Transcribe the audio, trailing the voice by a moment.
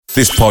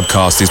This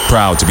podcast is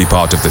proud to be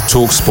part of the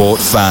TalkSport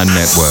Fan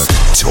Network.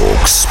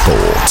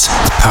 TalkSport.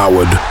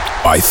 Powered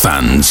by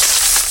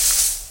fans.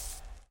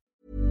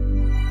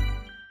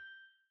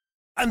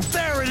 And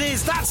there it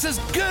is, that's as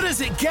good as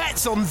it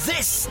gets on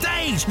this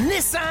stage.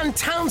 Nissan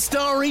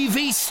Townstar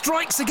EV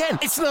strikes again.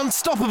 It's an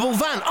unstoppable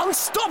van,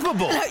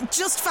 unstoppable.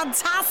 Just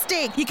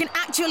fantastic. You can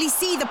actually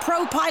see the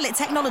Pro Pilot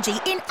technology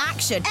in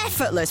action.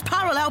 Effortless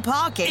parallel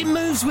parking. It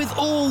moves with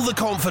all the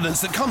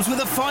confidence that comes with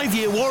a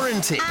 5-year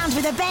warranty. And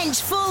with a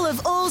bench full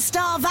of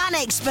all-star van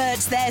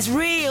experts, there's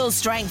real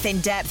strength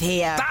in depth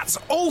here. That's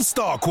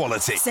all-star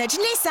quality. Search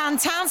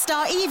Nissan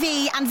Townstar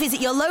EV and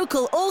visit your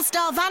local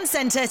all-star van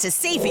centre to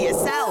see for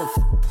yourself.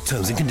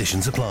 Terms and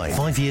conditions apply.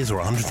 5 years or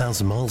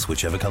 100,000 miles,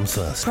 whichever comes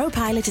first.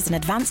 ProPilot is an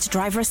advanced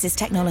driver assist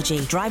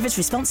technology. Driver's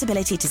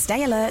responsibility to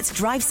stay alert,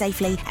 drive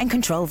safely, and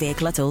control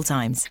vehicle at all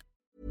times.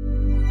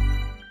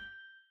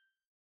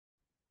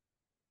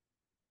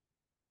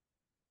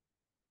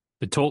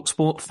 The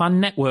TalkSport Fan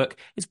Network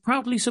is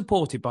proudly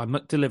supported by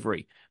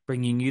McDelivery,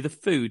 bringing you the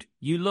food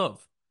you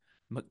love.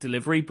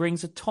 McDelivery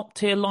brings a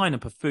top-tier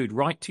lineup of food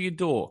right to your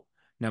door.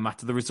 No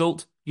matter the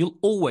result, you'll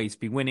always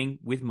be winning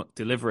with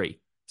McDelivery.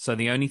 So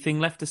the only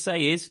thing left to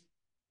say is,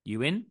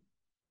 you in?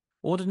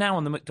 Order now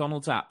on the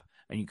McDonald's app,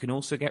 and you can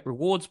also get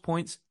rewards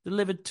points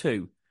delivered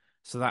too.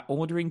 So that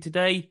ordering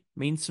today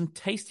means some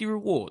tasty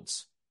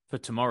rewards for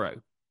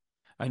tomorrow.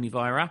 Only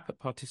via app at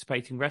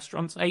participating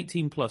restaurants,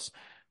 18 plus.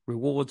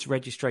 Rewards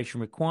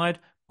registration required.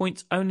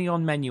 Points only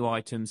on menu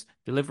items.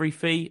 Delivery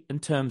fee and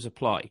terms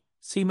apply.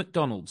 See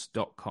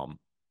mcdonalds.com.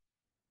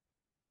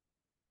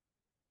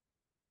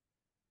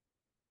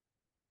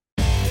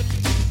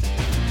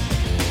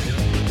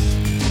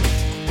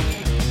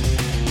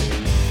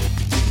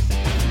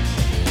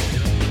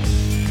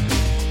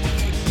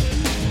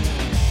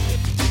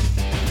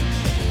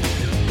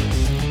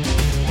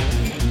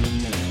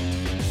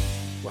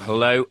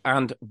 Hello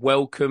and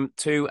welcome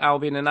to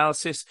Albion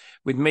Analysis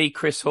with me,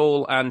 Chris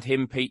Hall, and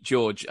him, Pete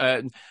George.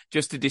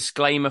 Just a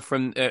disclaimer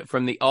from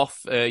the off.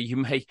 You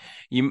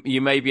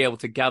may be able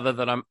to gather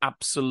that I'm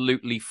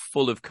absolutely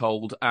full of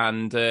cold,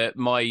 and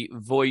my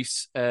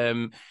voice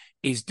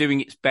is doing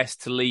its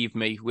best to leave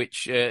me,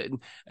 which and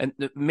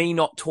me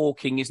not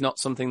talking is not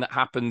something that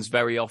happens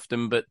very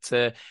often, but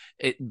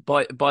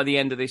by the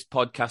end of this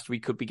podcast, we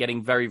could be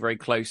getting very, very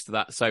close to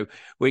that. So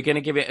we're going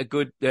to give it a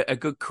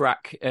good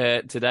crack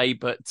today.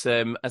 But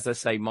as I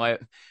say, my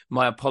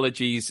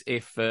apologies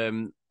if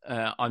I'm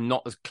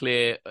not as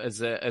clear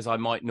as I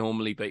might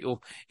normally be, or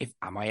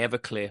am I ever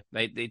clear?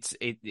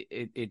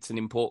 It's an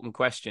important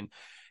question.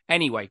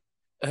 Anyway.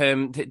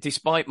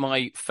 Despite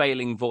my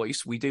failing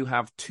voice, we do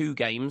have two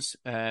games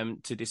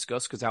to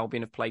discuss because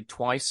Albion have played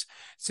twice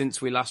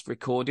since we last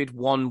recorded.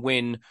 1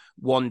 win,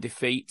 1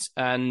 defeat.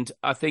 And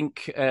I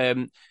think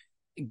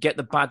get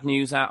the bad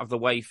news out of the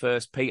way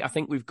first, Pete. I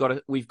think we've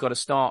got to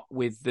start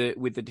with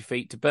the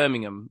defeat to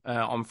Birmingham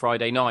on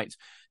Friday night.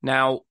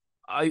 Now,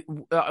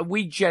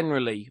 we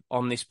generally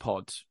on this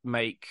pod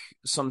make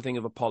something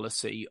of a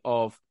policy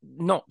of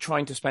not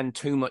trying to spend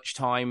too much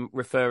time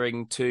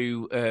referring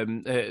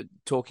to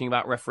talking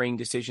about refereeing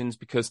decisions,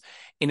 because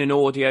in an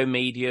audio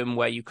medium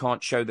where you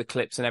can't show the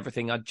clips and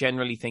everything, I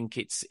generally think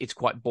it's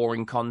quite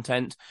boring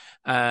content.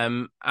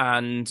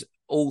 And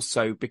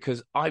also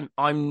because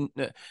I'm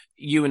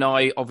you and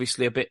I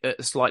obviously a bit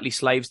slightly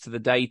slaves to the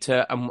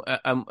data,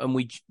 and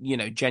we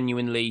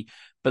genuinely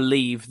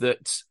believe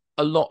that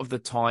a lot of the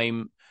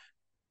time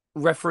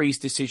referees'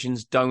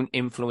 decisions don't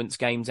influence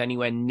games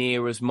anywhere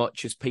near as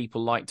much as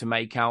people like to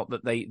make out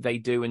that they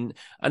do. And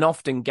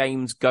often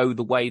games go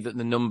the way that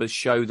the numbers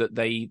show that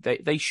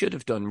they should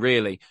have done,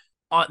 really.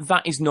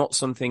 That is not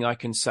something I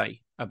can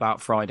say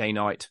about Friday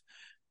night.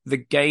 The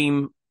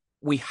game,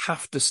 we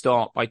have to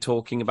start by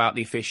talking about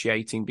the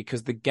officiating,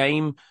 because the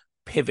game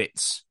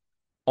pivots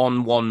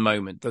on one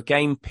moment. The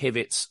game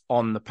pivots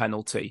on the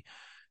penalty.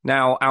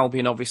 Now,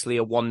 Albion obviously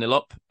are 1-0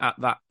 up at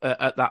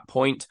that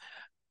point.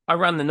 I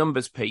ran the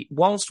numbers, Pete.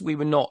 Whilst we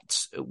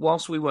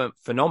weren't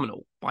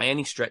phenomenal by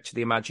any stretch of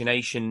the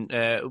imagination,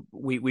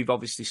 we've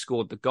obviously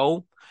scored the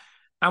goal,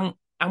 and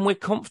we're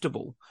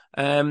comfortable.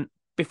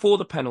 Before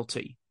the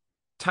penalty,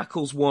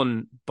 tackles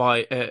won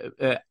by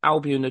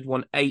Albion had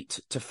won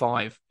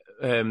 8-5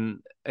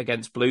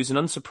 against Blues, and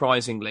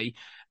unsurprisingly,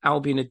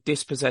 Albion had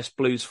dispossessed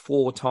Blues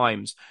 4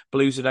 times.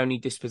 Blues had only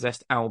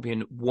dispossessed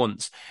Albion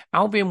once.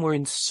 Albion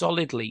were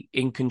solidly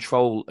in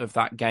control of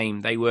that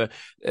game. They were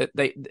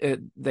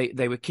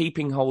they were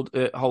keeping hold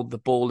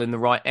the ball in the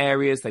right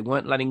areas. They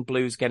weren't letting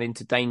Blues get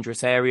into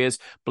dangerous areas.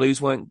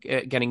 Blues weren't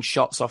getting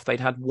shots off. They'd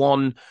had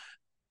one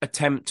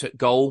attempt at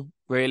goal,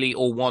 really,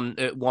 or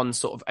one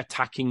sort of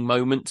attacking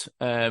moment.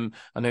 I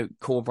know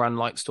Corbrand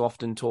likes to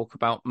often talk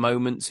about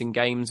moments in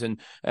games, and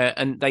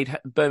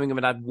Birmingham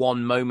had had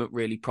one moment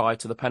really prior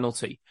to the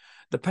penalty.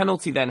 The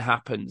penalty then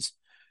happens,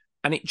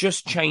 and it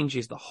just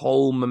changes the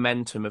whole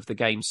momentum of the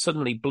game.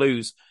 Suddenly,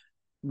 Blues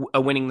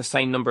are winning the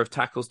same number of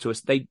tackles to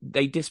us.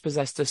 They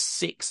dispossessed us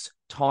 6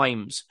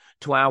 times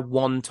to our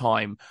 1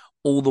 time,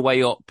 all the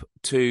way up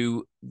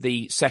to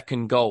the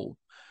second goal.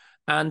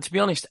 And to be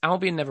honest,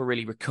 Albion never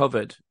really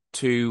recovered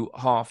to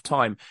half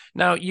time.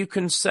 Now, you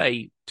can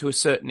say to a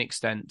certain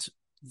extent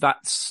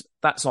that's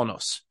on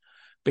us,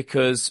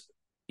 because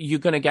you're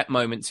going to get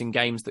moments in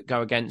games that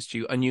go against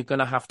you, and you're going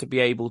to have to be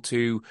able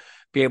to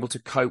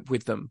cope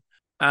with them.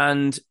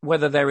 And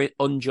whether they're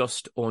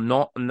unjust or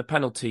not, and the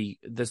penalty,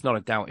 there's not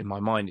a doubt in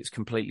my mind, it's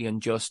completely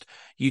unjust.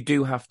 You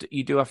do have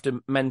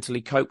to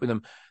mentally cope with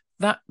them.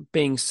 That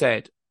being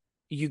said,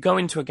 you go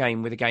into a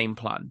game with a game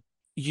plan.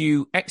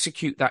 You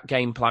execute that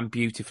game plan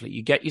beautifully.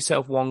 You get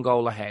yourself one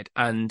goal ahead,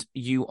 and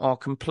you are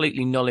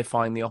completely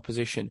nullifying the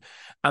opposition.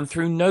 And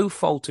through no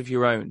fault of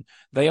your own,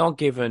 they are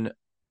given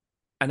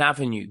an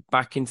avenue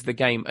back into the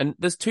game. And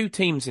there's two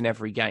teams in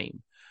every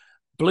game.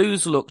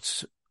 Blues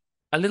looked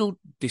a little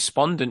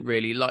despondent,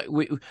 really. Like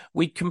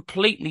we'd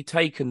completely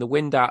taken the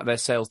wind out of their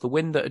sails, the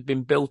wind that had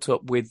been built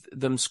up with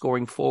them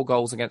scoring 4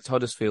 goals against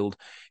Huddersfield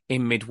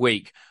in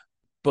midweek.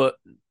 But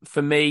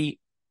for me,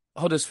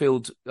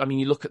 Huddersfield, I mean,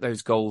 you look at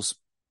those goals,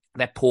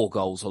 they're poor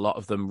goals, a lot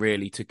of them,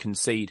 really, to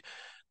concede.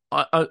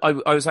 I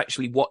was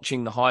actually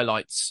watching the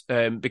highlights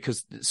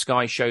because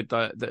Sky showed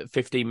the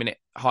 15-minute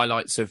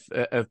highlights of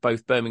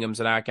both Birmingham's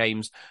and our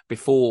games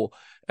before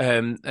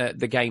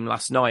the game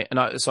last night.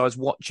 And so I was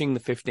watching the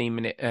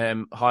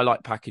 15-minute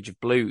highlight package of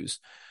Blues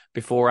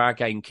before our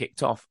game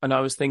kicked off. And I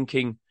was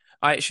thinking,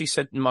 I actually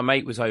said, my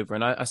mate was over,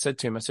 and I said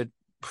to him, I said,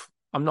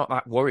 I'm not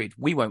that worried.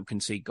 We won't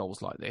concede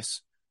goals like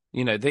this.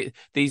 You know,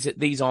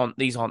 these aren't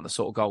the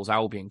sort of goals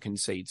Albion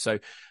concede. So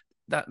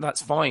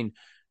that's fine.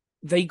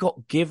 They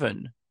got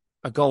given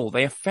a goal.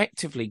 They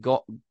effectively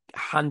got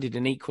handed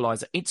an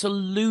equaliser. It's a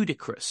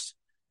ludicrous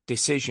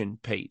decision,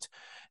 Pete.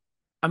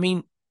 I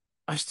mean,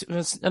 I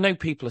know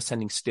people are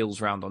sending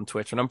stills around on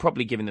Twitter, and I'm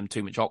probably giving them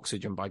too much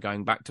oxygen by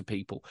going back to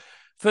people.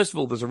 First of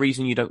all, there's a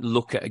reason you don't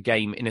look at a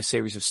game in a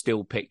series of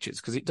still pictures,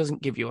 because it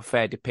doesn't give you a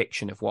fair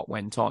depiction of what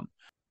went on.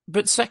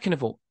 But second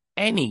of all,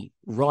 any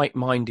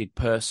right-minded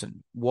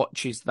person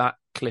watches that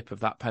clip of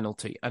that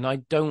penalty, and I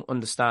don't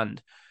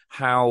understand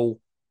how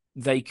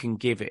they can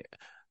give it.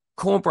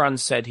 Corbrand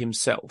said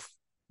himself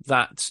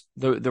that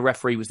the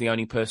referee was the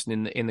only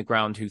person in the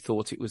ground who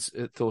thought it was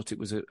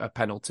a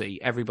penalty.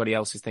 Everybody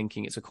else is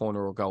thinking it's a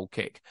corner or goal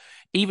kick,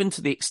 even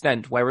to the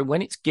extent where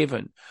when it's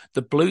given,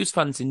 the Blues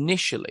fans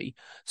initially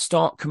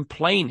start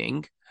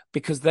complaining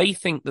because they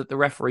think that the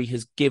referee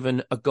has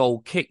given a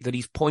goal kick, that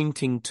he's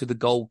pointing to the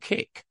goal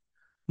kick,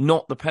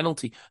 not the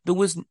penalty. There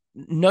was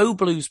no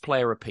Blues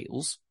player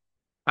appeals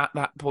at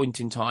that point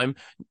in time.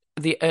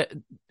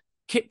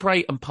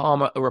 Kipre and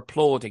Palmer are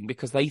applauding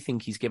because they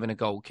think he's given a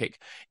goal kick.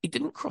 It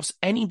didn't cross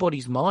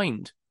anybody's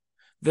mind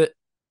that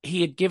he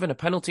had given a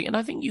penalty. And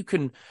I think you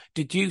can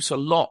deduce a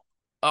lot.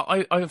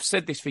 I've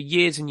said this for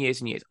years and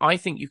years and years. I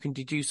think you can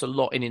deduce a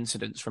lot in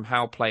incidents from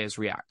how players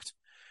react.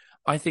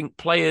 I think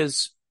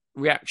players'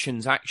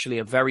 reactions actually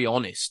are very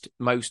honest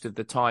most of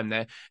the time.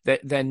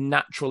 Their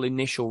natural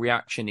initial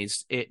reaction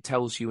it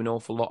tells you an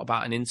awful lot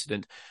about an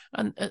incident.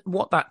 And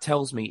what that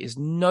tells me is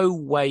no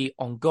way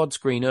on God's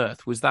green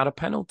earth was that a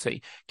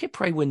penalty.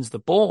 Kipre wins the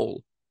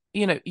ball.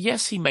 You know,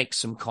 yes, he makes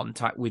some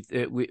contact with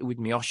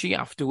Miyoshi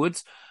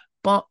afterwards,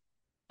 but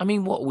I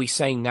mean, what are we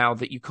saying now,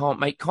 that you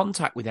can't make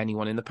contact with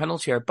anyone in the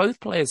penalty area?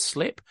 Both players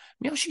slip.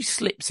 Miyoshi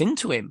slips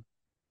into him.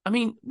 I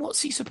mean,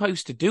 what's he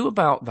supposed to do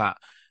about that?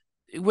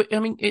 I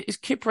mean, is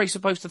Kipre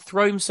supposed to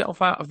throw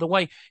himself out of the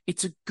way?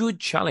 It's a good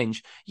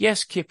challenge.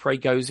 Yes, Kipre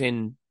goes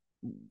in,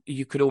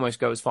 you could almost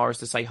go as far as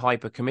to say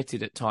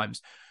hyper-committed at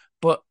times,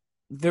 but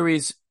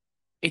it's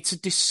a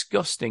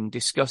disgusting,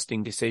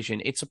 disgusting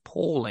decision. It's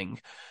appalling.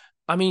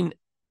 I mean,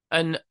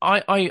 and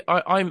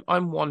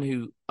I'm one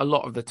who a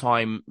lot of the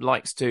time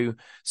likes to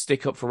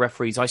stick up for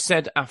referees. I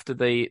said after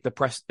the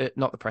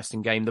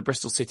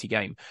Bristol City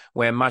game,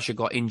 where Maja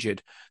got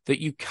injured,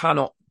 that you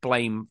cannot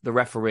blame the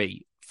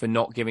referee for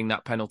not giving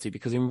that penalty,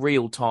 because in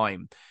real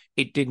time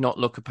it did not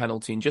look a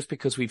penalty. And just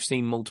because we've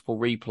seen multiple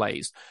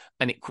replays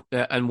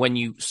and when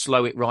you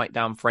slow it right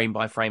down frame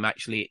by frame,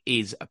 actually it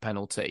is a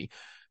penalty.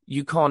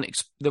 You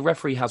can't. The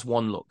referee has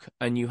one look,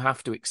 and you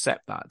have to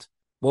accept that.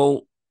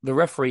 Well, the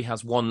referee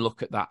has one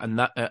look at that, and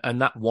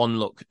that one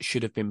look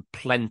should have been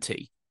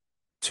plenty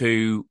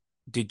to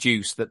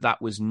deduce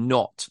that was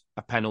not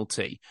a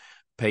penalty,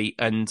 Pete.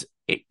 And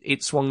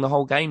it swung the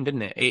whole game,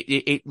 didn't it?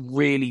 It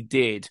really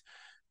did.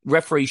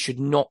 Referees should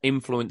not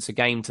influence a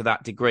game to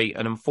that degree,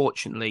 and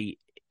unfortunately,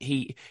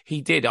 he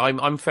did.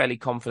 I'm fairly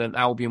confident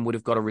Albion would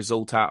have got a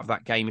result out of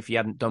that game if he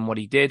hadn't done what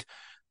he did.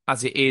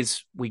 As it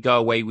is, we go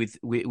away with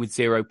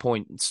 0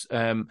 points.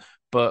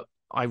 But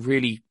I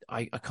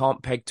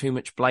can't peg too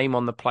much blame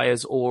on the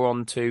players or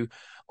onto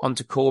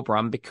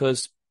Corbrand,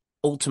 because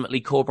ultimately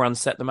Corbrand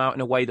set them out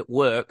in a way that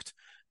worked,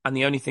 and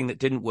the only thing that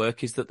didn't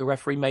work is that the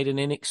referee made an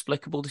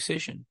inexplicable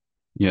decision.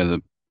 Yeah,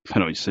 the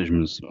penalty decision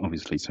was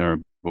obviously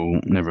terrible.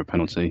 Never a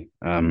penalty.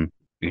 You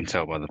can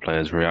tell by the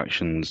players'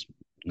 reactions.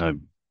 No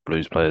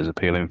Blues players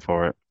appealing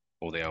for it.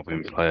 All the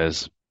Albion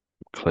players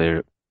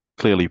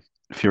clearly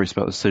furious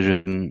about the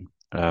decision.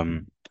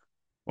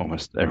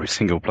 Almost every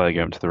single player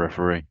going to the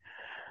referee.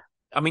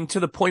 I mean, to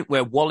the point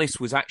where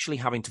Wallace was actually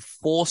having to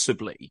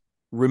forcibly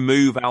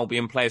remove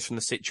Albion players from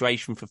the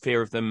situation for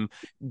fear of them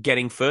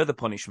getting further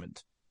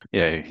punishment.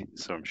 Yeah,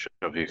 so I'm sure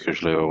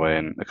Kujlu away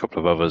and a couple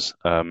of others.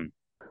 And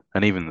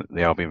even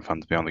the Albion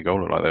fans behind the goal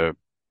looked like they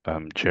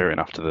were cheering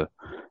after the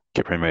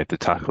Kipre made the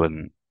tackle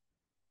and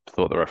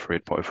thought the referee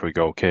had put it for a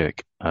goal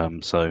kick.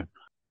 So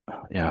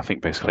yeah, I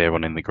think basically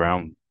everyone in the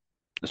ground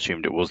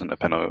assumed it wasn't a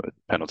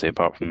penalty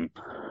apart from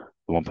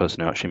the one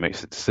person who actually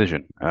makes the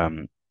decision.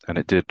 And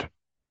it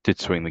did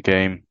swing the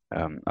game.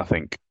 I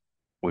think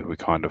we were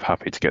kind of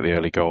happy to get the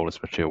early goal,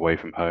 especially away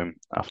from home,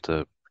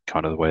 after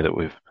kind of the way that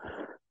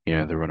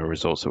the run of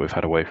results that we've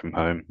had away from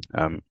home.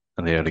 And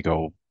the early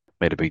goal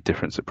made a big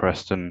difference at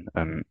Preston,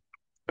 and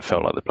it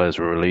felt like the players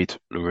were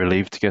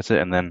relieved to get it.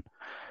 And then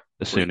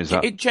as soon as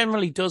that, it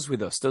generally does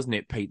with us, doesn't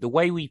it, Pete? The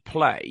way we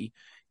play,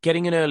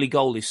 getting an early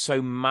goal is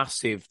so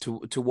massive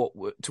to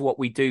what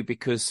we do,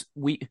 because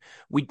we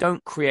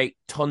don't create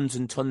tons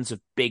and tons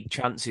of big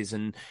chances,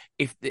 and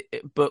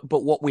but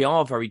what we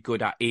are very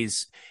good at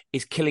is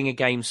killing a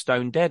game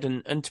stone dead.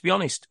 And to be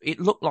honest, it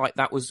looked like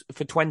that was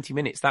for 20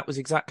 minutes. That was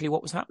exactly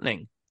what was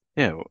happening.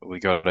 yeah, we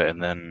got it,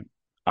 and then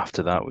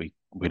after that we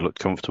looked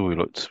comfortable. We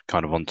looked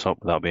kind of on top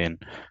without being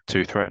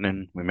too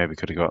threatening. We maybe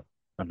could have got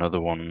another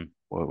one.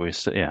 I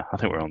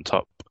think we're on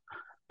top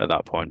at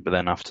that point. But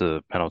then after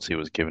the penalty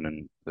was given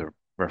and the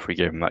referee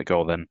gave him that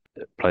goal, then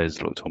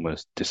players looked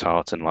almost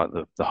disheartened, like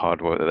the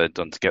hard work that they'd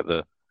done to get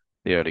the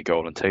early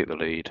goal and take the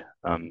lead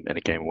in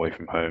a game away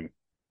from home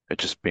had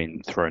just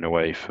been thrown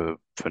away for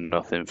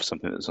nothing, for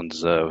something that's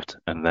undeserved.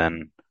 And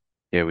then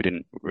yeah, we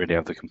didn't really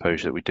have the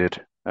composure that we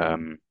did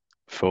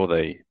before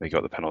they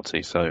got the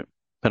penalty. So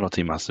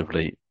penalty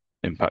massively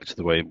impacted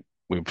the way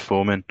we were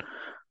performing.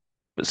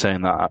 But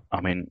saying that,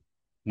 I mean,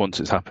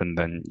 once it's happened,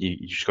 then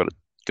you just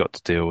got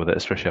to deal with it,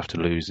 especially after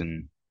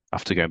losing,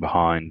 after going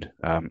behind.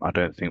 I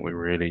don't think we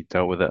really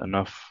dealt with it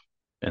enough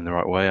in the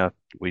right way.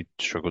 We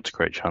struggled to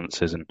create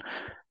chances and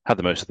had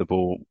the most of the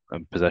ball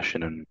and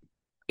possession. And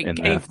it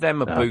gave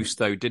them a boost,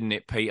 though, didn't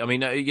it, Pete? I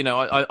mean,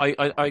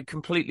 I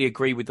completely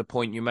agree with the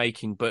point you're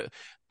making, but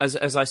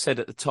as I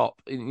said at the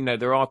top,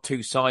 there are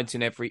two sides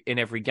in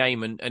every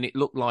game, and it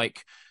looked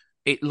like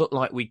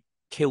we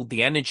killed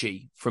the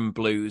energy from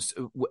Blues,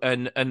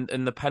 and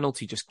the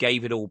penalty just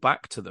gave it all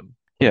back to them.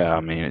 Yeah, I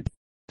mean, it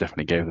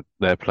definitely gave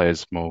their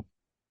players more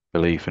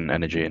belief and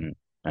energy, and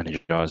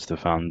energised the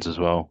fans as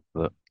well.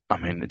 But I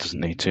mean, it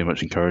doesn't need too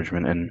much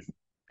encouragement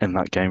in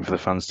that game for the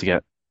fans to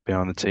get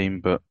behind the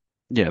team. But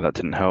yeah, that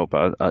didn't help.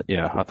 But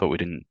I thought we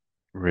didn't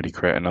really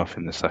create enough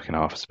in the second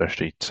half,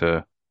 especially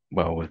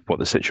with what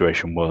the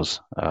situation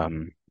was.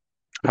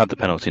 Had the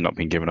penalty not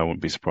been given, I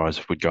wouldn't be surprised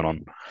if we'd gone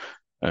on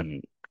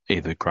and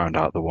either ground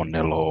out the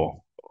 1-0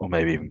 or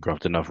maybe even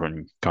grabbed another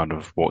and kind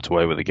of walked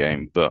away with the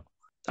game. But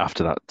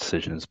after that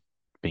decision has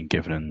been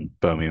given and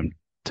Birmingham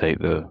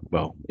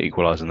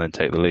equalise and then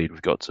take the lead,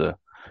 we've got to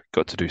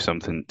do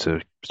something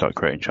to start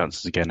creating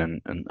chances again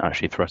and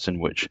actually threaten,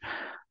 which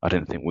I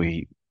didn't think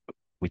we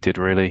did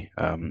really.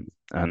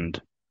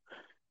 And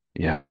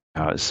yeah,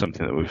 it's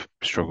something that we've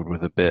struggled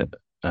with a bit,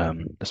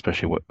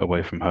 especially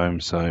away from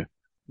home. So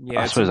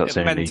yeah, I suppose that's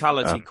a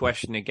mentality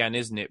question again,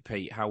 isn't it,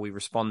 Pete? How we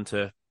respond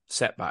to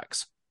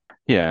setbacks.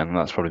 Yeah, and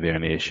that's probably the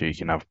only issue you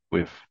can have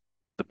with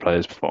the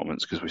players'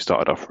 performance, because we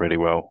started off really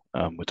well,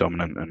 we're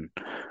dominant and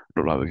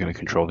looked like we were going to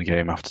control the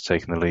game after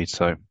taking the lead.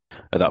 So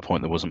at that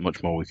point, there wasn't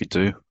much more we could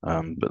do.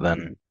 But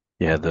then,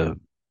 yeah, the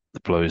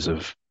blows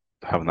of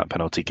having that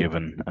penalty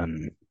given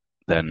and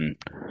then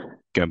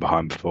going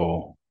behind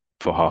before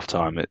half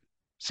time, it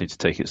seemed to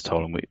take its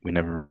toll, and we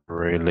never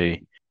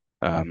really,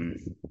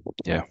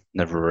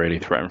 never really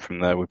threatened from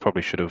there. We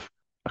probably should have.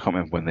 I can't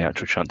remember when the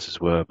actual chances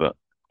were, but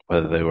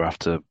whether they were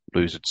after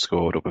Blues had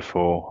scored or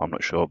before, I'm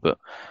not sure. But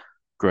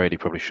Grady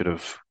probably should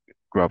have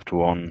grabbed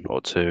one or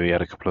two. He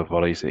had a couple of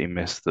volleys that he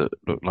missed that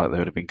looked like they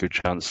would have been good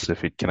chances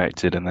if he'd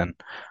connected. And then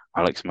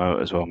Alex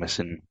Mowatt as well,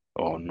 missing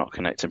or not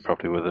connecting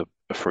properly with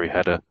a free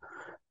header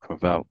from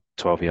about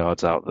 12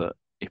 yards out that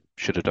he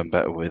should have done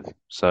better with.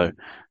 So there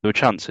were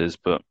chances,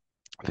 but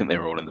I think they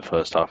were all in the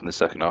first half. In the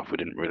second half, we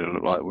didn't really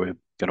look like we were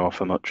going to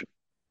offer much.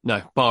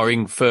 No,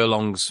 barring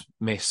Furlong's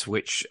miss,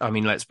 which, I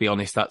mean, let's be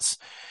honest, that's.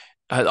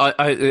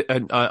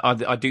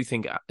 I do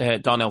think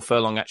Darnell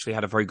Furlong actually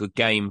had a very good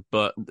game,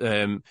 but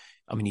I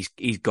mean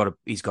he's got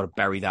to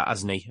bury that,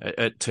 hasn't he?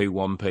 At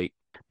 2-1, Pete.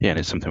 Yeah, and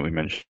it's something we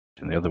mentioned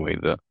the other week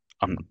that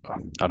I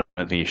don't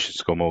think he should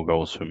score more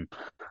goals from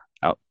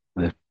out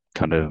the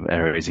kind of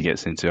areas he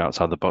gets into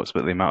outside the box,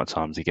 but the amount of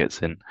times he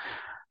gets in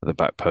at the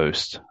back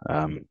post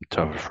to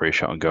have a free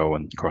shot and goal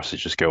and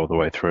crosses just go all the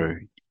way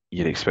through,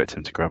 you'd expect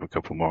him to grab a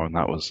couple more, and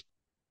that was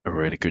a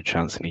really good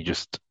chance, and he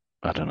just,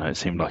 I don't know, it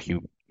seemed like he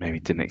maybe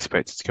didn't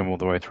expect it to come all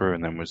the way through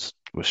and then was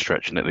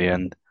stretching at the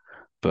end.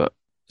 But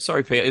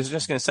sorry, Pete, I was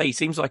just going to say, he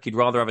seems like he'd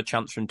rather have a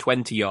chance from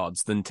 20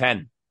 yards than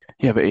 10.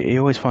 Yeah, but he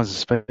always finds a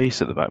space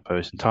at the back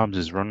post and times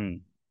his runs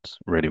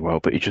really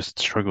well, but he just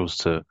struggles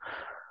to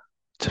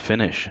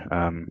finish.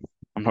 I'm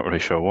not really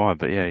sure why,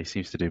 but yeah, he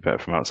seems to do better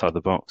from outside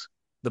the box.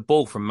 The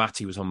ball from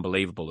Matty was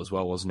unbelievable as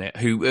well, wasn't it?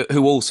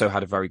 Who also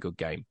had a very good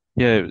game.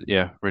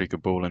 Yeah, really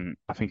good ball, and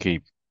I think he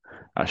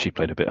actually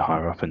played a bit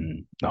higher up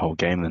in the whole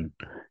game than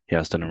he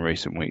has done in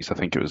recent weeks. I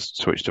think it was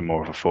switched to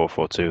more of a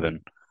 4-4-2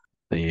 than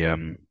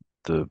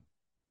the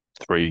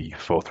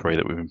 3-4-3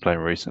 that we've been playing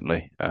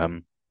recently.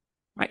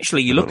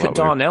 Actually, you It look looked at like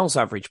we were, Darnell's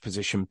average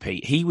position,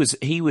 Pete. He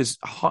was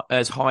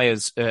as high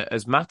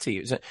as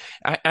Matty.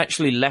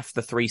 Actually left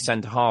the three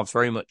centre halves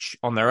very much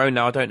on their own.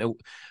 Now I don't know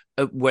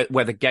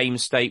whether game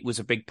state was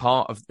a big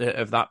part of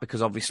that,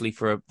 because obviously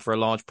for a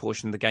large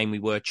portion of the game we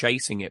were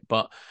chasing it.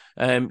 But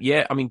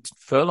yeah, I mean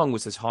Furlong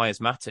was as high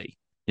as Matty.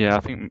 yeah, I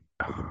think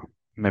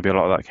maybe a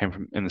lot of that came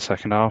from in the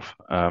second half.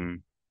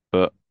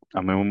 But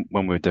I mean,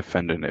 when we were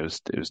defending, it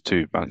was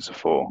two banks of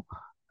four,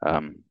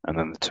 and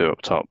then the two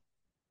up top.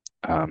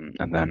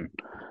 And then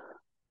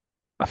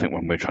I think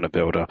when we were trying to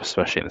build up,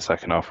 especially in the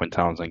second half when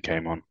Townsend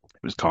came on,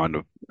 it was kind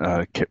of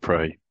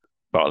Kipre,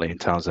 Bartley, and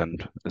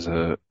Townsend as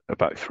a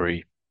back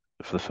three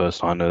for the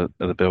first line of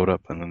the build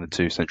up, and then the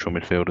two central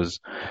midfielders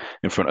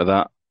in front of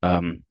that,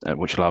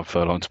 which allowed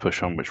Furlong to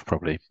push on, which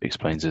probably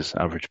explains his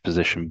average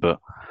position. But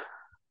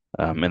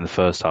in the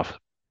first half,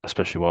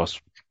 especially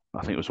whilst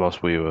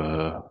we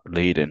were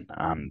leading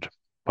and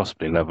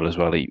possibly level as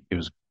well, he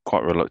was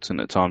quite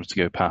reluctant at times to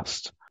go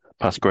past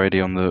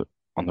Grady on the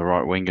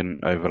right wing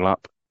and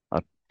overlap. I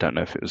don't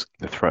know if it was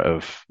the threat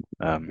of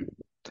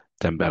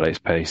Dembele's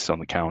pace on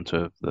the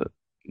counter that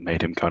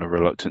made him kind of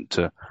reluctant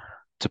to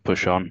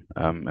push on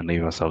and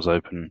leave ourselves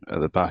open at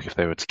the back. If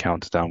they were to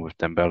counter down with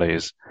Dembele,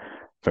 is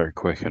very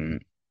quick,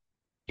 and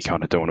you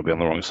kind of don't want to be on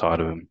the wrong side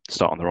of him,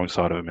 start on the wrong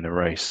side of him in a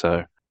race.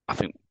 So I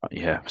think,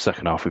 yeah,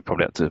 second half we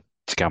probably had to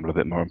gamble a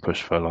bit more and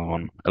push Furlong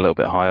on a little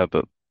bit higher,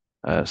 but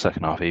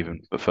second half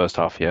even. But first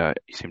half, yeah,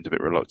 he seemed a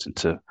bit reluctant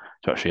to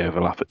actually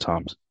overlap at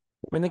times.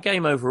 I mean, the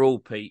game overall,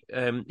 Pete,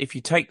 if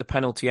you take the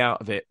penalty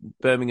out of it,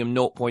 Birmingham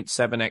 0.7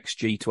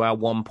 XG to our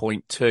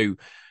 1.2.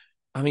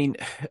 I mean,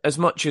 as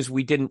much as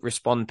we didn't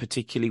respond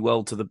particularly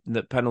well to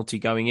the penalty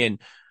going in,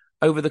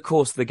 over the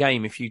course of the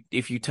game, if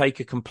you take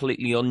a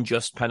completely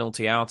unjust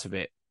penalty out of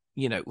it,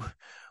 you know,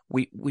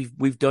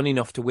 we've done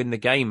enough to win the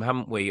game,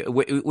 haven't we?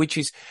 Which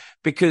is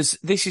because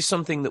this is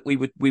something that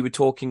we were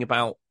talking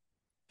about.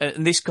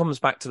 And this comes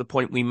back to the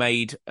point we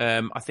made,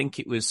 I think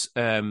it was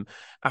on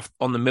the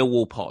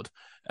Millwall pod,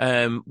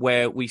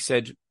 where we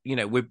said, you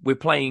know, we're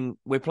playing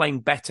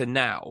better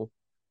now,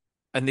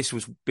 and this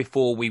was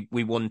before we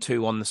won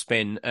 2 on the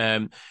spin,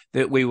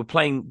 that we were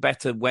playing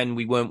better when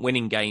we weren't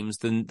winning games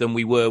than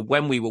we were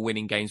when we were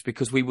winning games,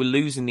 because we were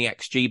losing the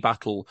XG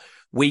battle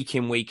week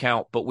in, week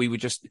out, but we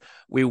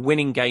were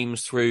winning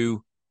games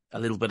through a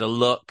little bit of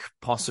luck,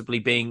 possibly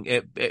being,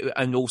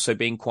 and also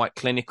being quite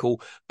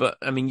clinical. But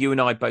I mean, you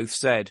and I both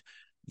said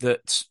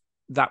that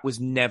was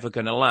never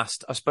going to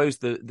last. I suppose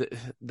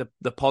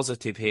the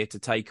positive here to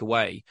take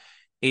away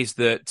is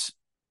that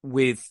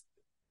with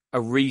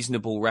a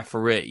reasonable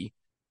referee,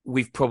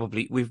 we've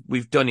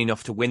done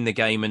enough to win the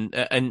game,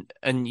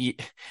 and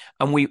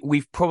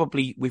we've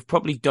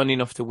probably done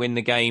enough to win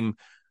the game.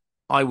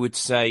 I would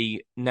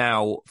say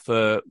now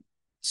for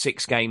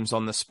 6 games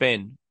on the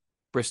spin.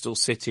 Bristol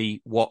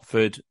City,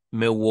 Watford,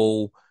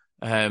 Millwall,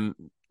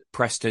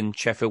 Preston,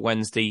 Sheffield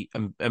Wednesday,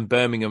 and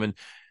Birmingham, and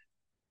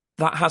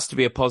that has to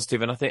be a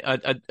positive. And I think,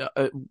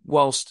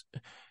 whilst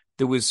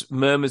there was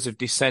murmurs of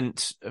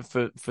dissent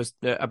for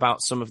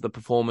about some of the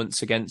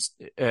performance against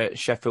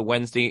Sheffield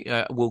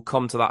Wednesday, we'll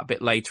come to that a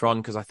bit later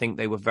on, because I think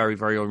they were very,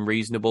 very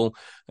unreasonable.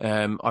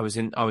 I was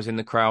in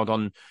the crowd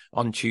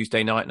on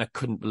Tuesday night, and I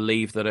couldn't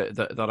believe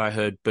that I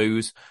heard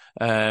boos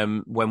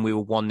when we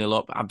were 1-0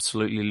 up.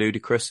 Absolutely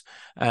ludicrous.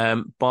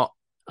 But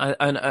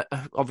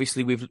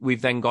obviously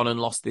we've then gone and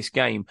lost this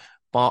game.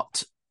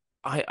 But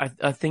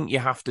I think you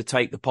have to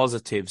take the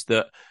positives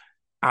that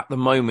at the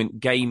moment,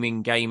 game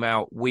in, game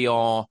out,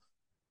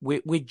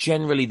 we're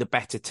generally the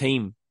better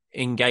team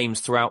in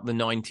games throughout the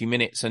 90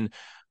 minutes. And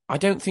I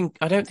don't think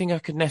I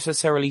could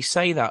necessarily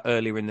say that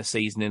earlier in the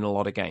season in a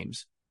lot of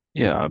games.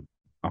 Yeah,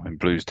 I mean,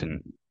 Blues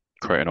didn't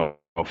create an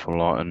awful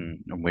lot,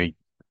 and we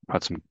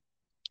had some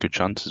good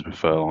chances with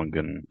Furlong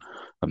and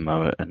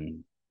Mowat,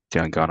 and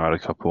Diangana had a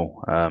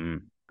couple.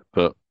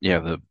 But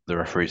yeah, the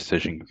referee's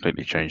decision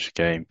completely changed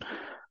the game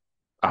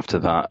after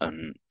that,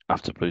 and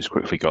after Blues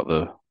quickly took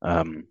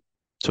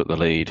the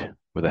lead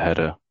with a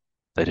header,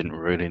 they didn't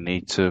really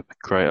need to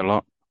create a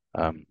lot.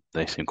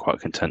 They seemed quite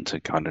content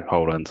to kind of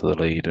hold on to the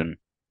lead and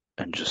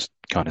just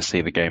kind of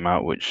see the game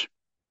out, which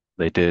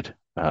they did.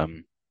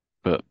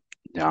 But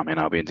yeah, I mean,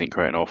 Albion didn't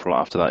create an awful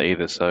lot after that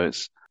either. So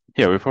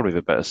we're probably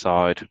the better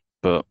side,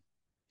 but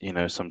you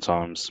know,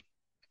 sometimes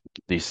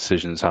these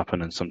decisions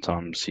happen, and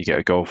sometimes you get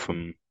a goal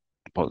from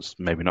what's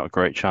maybe not a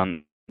great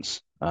chance.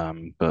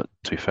 But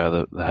to be fair,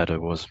 the header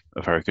was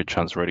a very good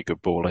chance, really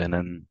good ball in,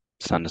 and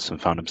Sanderson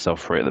found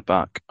himself free at the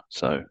back.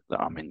 So,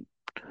 I mean,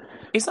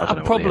 is that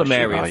a problem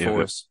area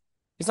for us?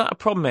 Is that a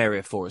problem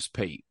area for us,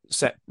 Pete?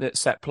 Set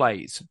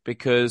plays,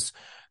 because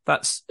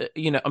that's,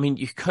 you know, I mean,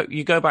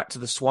 you go back to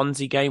the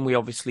Swansea game. We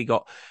obviously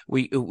got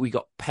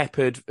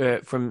peppered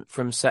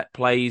from set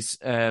plays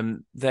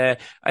there,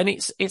 and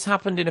it's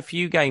happened in a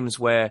few games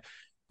where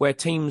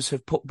teams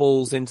have put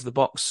balls into the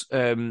box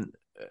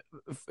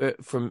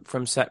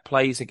from set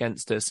plays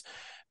against us,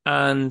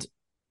 and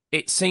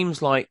it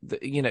seems like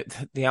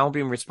the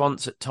Albion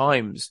response at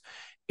times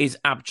is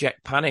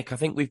abject panic. I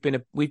think we've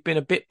been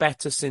a bit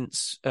better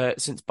since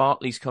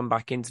Bartley's come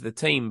back into the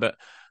team, but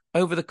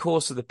over the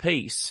course of the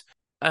piece,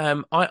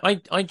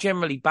 I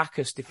generally back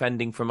us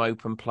defending from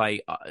open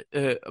play,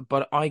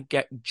 but I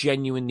get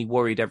genuinely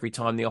worried every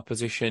time the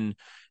opposition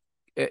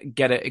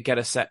get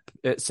a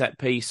set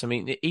piece. I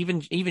mean,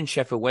 even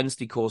Sheffield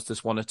Wednesday caused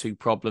us one or two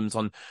problems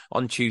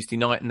on Tuesday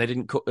night, and they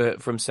didn't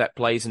cut from set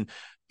plays. And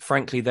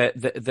frankly,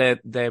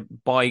 they're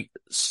by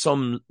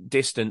some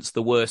distance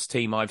the worst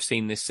team I've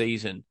seen this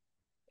season.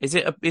 Is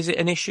it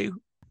an issue?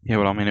 Yeah,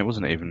 well, I mean, it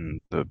wasn't even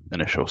the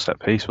initial set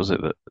piece, was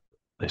it, that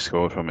they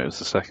scored from? It was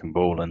the second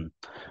ball, and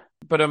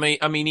but I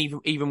mean,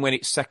 even when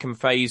it's second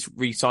phase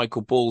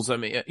recycled balls, I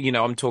mean,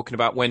 I'm talking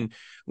about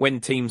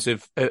when teams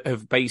have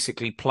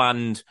basically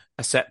planned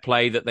a set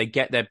play that they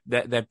get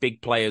their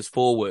big players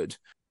forward.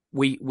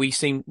 We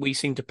seem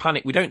to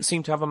panic. We don't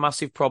seem to have a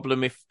massive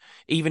problem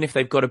even if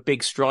they've got a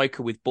big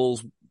striker with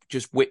balls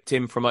just whipped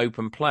in from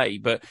open play.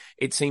 But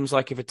it seems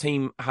like if a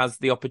team has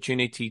the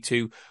opportunity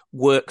to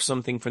work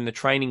something from the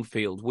training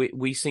field,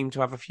 we seem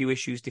to have a few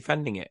issues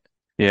defending it.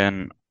 yeah,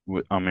 and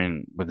I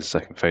mean, with the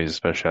second phase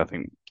especially, I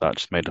think that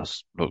just made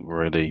us look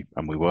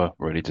and we were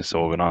really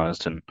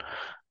disorganised and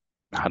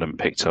hadn't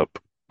picked up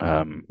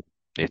the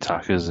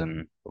attackers.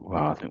 And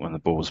well, I think when the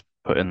ball was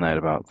put in, they had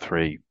about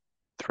three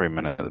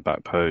men at the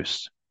back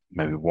post,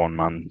 maybe one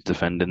man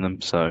defending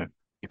them. So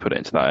you put it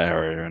into that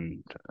area,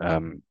 and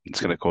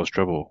it's going to cause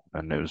trouble.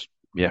 And it was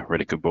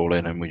really good ball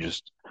in, and we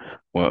just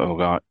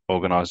weren't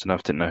organised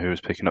enough, didn't know who was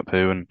picking up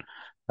who,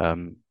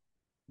 and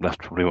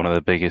left probably one of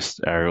the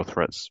biggest aerial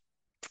threats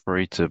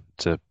free to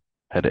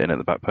head it in at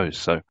the back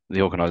post. So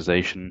the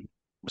organisation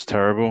was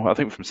terrible. I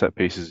think from set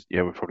pieces,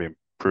 we've probably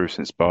improved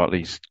since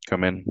Bartley's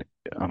come in.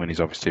 I mean,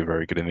 he's obviously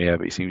very good in the air,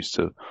 but he seems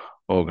to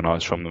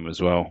organise from them as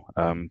well.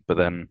 But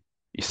then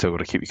you still got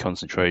to keep your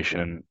concentration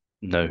and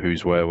know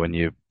who's where when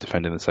you're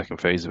defending the second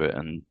phase of it,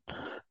 and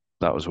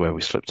that was where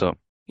we slipped up.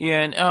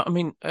 Yeah, and I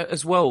mean,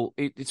 as well,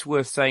 it's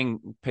worth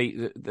saying, Pete,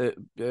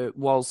 that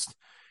whilst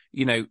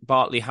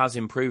Bartley has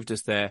improved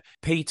us there,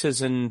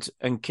 Peters and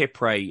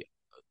Kipre,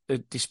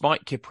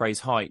 despite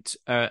Kipre's height,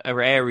 are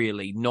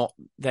aerially not.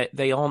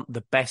 They aren't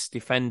the best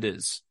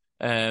defenders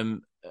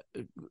of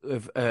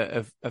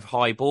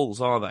high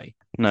balls, are they?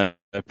 No,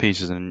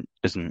 Peters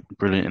isn't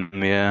brilliant in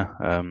the air.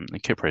 And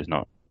Kipre's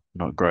not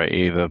great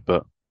either.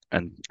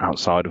 And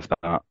outside of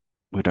that,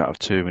 we don't have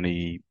too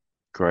many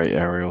great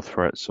aerial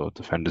threats or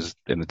defenders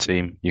in the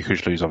team.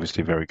 Yukuşlu's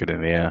obviously very good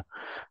in the air,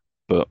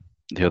 but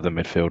the other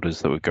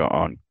midfielders that we've got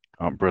aren't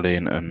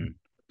brilliant, and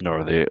nor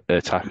are the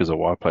attackers or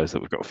wide players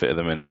that we've got fitted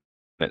them in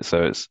it.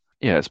 So it's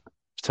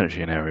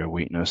potentially an area of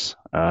weakness.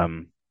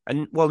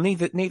 And well,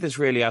 neither's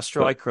really our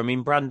striker. I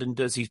mean, Brandon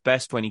does his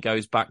best when he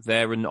goes back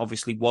there, and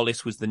obviously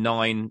Wallace was the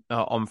 9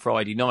 on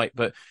Friday night.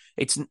 But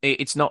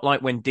it's not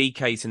like when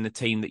DK's in the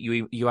team that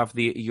you have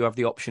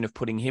the option of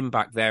putting him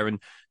back there.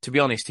 And to be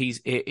honest,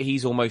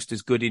 he's almost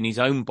as good in his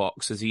own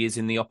box as he is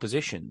in the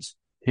opposition's.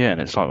 Yeah, and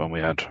it's like when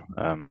we had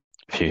a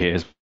few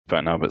years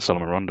back now, but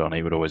Solomon Rondon,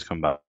 he would always come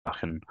back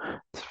and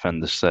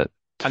defend the set.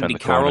 Andy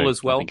Carroll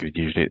as well. I think he would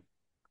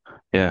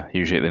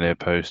usually at the near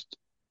post.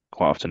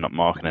 Quite often not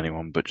marking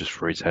anyone, but just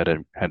for his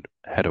head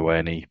away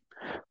any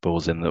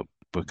balls in that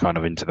were kind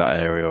of into that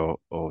area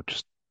or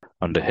just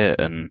under hit.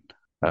 And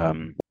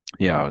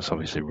it's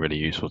obviously really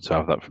useful to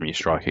have that from your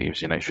striker. It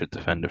gives you an extra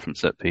defender from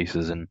set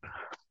pieces and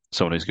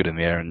someone who's good in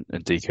the air. And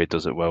DK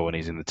does it well when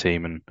he's in the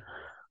team, and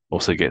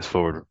also gets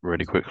forward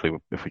really quickly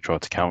if we try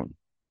to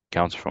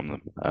counter from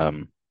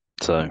them.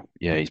 He's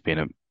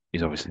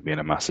obviously been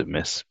a massive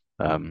miss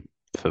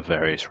for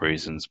various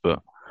reasons, but.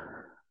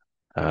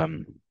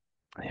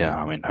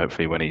 I mean,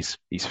 hopefully when he's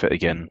fit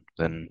again,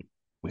 then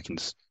we can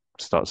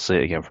start to see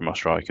it again from our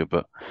striker.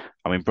 But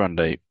I mean,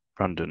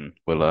 Brandon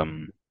will,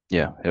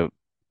 he'll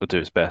do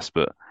his best,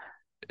 but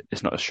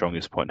it's not his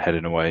strongest point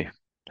heading away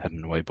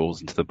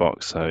balls into the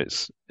box. So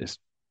he's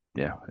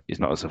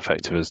not as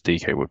effective as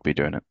DK would be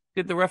doing it.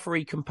 Did the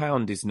referee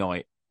compound his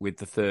night with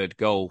the third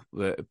goal,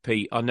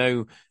 Pete? I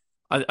know.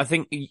 I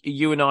think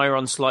you and I are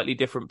on slightly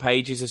different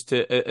pages as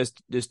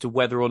to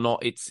whether or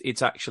not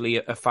it's actually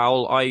a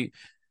foul.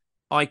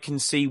 I can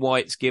see why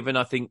it's given.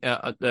 I think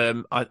I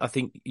think I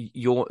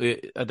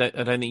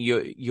don't think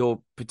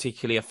you're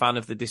particularly a fan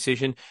of the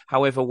decision.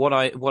 However, what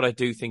I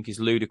do think is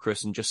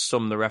ludicrous, and just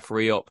sum the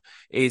referee up,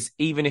 is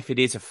even if it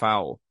is a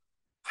foul,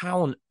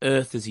 how on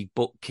earth has he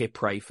booked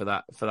Kipre for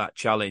that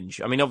challenge?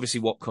 I mean,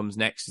 obviously, what comes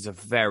next is a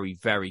very,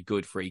 very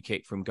good free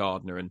kick from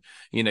Gardner, and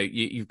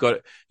you've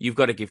got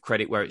to give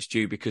credit where it's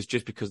due, because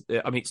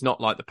I mean, it's not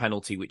like the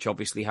penalty, which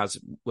obviously has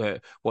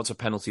what's a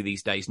penalty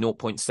these days,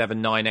 0.79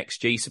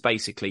 xG, so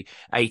basically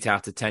 8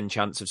 out of 10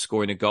 chance of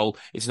scoring a goal.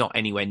 It's not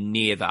anywhere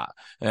near that.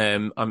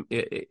 In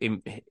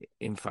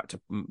fact,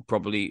 I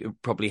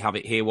probably have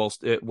it here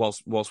whilst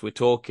we're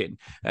talking.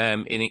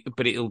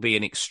 But it'll be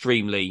an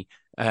extremely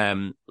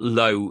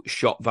low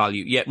shot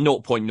value.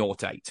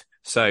 0.08.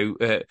 So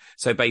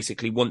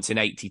basically, once in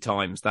 80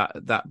 times,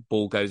 that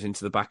ball goes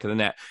into the back of the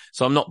net.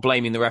 So I'm not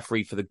blaming the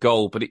referee for the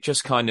goal, but it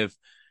just kind of,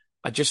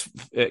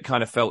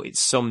 kind of felt it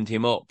summed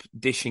him up,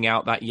 dishing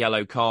out that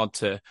yellow card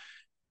to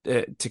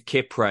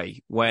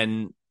Kipre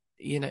when,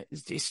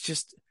 it's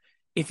just,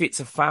 if it's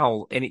a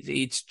foul and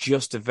it's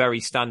just a very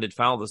standard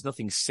foul, there's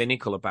nothing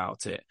cynical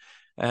about it.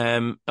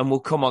 And we'll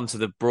come on to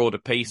the broader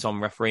piece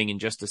on refereeing in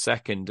just a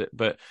second,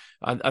 but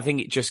I think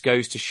it just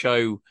goes to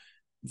show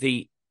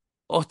the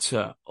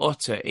utter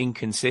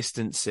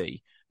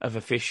inconsistency of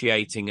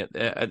officiating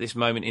at this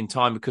moment in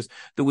time, because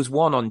there was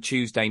one on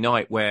Tuesday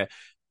night where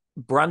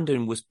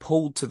Brandon was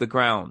pulled to the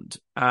ground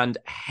and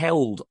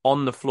held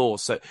on the floor.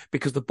 So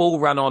because the ball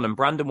ran on and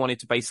Brandon wanted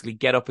to basically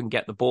get up and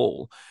get the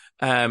ball.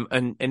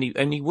 And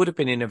he would have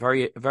been in a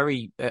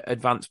very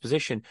advanced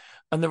position.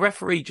 And the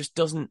referee just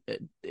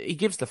he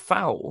gives the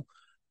foul,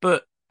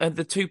 but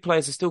the two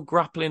players are still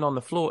grappling on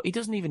the floor. He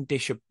doesn't even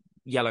dish a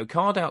yellow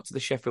card out to the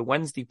Sheffield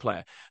Wednesday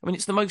player. I mean,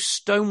 it's the most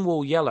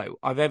stonewall yellow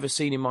I've ever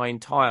seen in my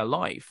entire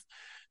life.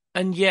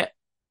 And yet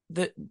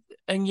that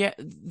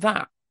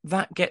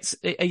gets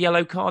a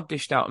yellow card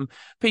dished out. And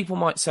people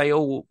might say,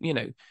 oh,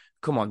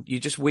 come on, you're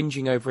just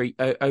whinging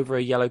over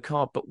a yellow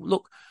card. But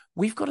look,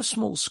 we've got a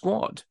small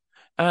squad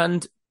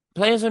and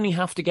players only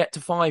have to get to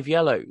 5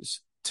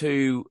 yellows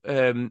to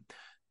get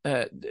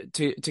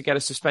a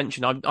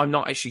suspension. I'm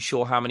not actually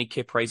sure how many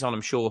Kipre's on.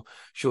 I'm sure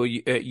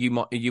you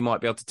might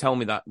be able to tell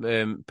me that,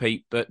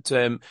 Pete. But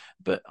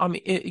I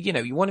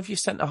mean, one of your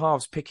centre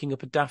halves picking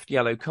up a daft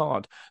yellow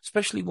card,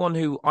 especially one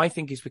who I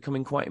think is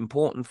becoming quite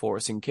important for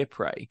us in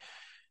Kipre,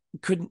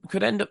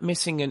 could end up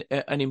missing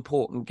an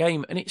important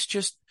game. And it's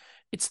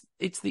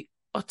the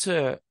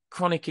utter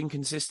chronic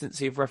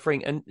inconsistency of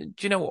refereeing. And do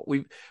you know what,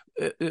 we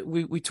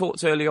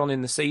talked early on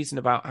in the season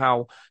about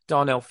how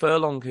Darnell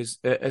Furlong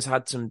has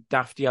had some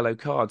daft yellow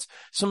cards.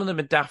 Some of them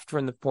are daft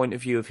from the point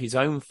of view of his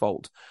own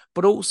fault,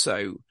 but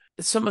also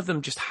some of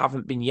them just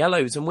haven't been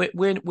yellows. And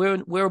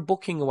we're a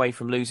booking away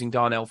from losing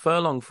Darnell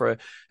Furlong for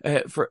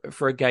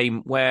a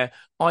game where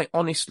I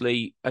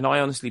honestly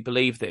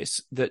believe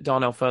this, that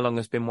Darnell Furlong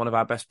has been one of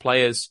our best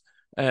players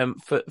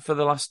for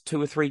the last 2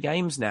 or 3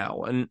 games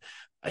now. And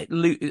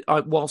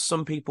while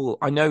some people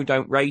I know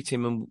don't rate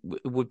him and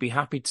would be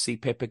happy to see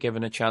Pippa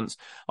given a chance,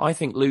 I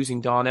think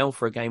losing Darnell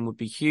for a game would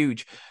be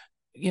huge.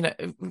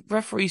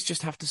 Referees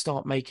just have to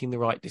start making the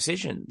right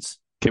decisions.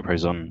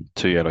 Kipre's on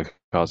 2 yellow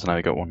cards now.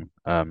 He got one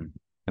in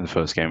the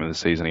first game of the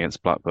season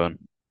against Blackburn.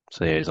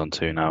 So yeah, he's on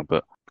 2 now.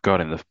 But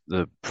regarding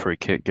the free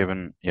kick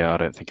given, I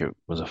don't think it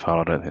was a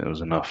foul. I don't think there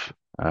was enough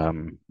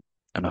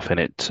in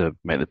it to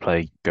make the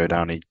play go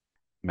down. He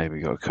maybe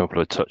got a couple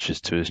of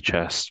touches to his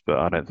chest, but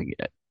I don't think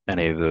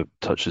any of the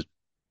touches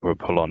were a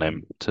pull on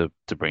him to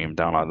bring him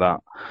down like that.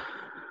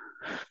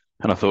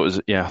 And I thought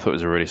it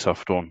was a really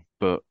soft one.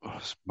 But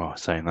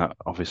saying that,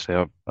 obviously,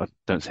 I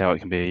don't see how it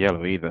can be a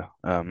yellow either.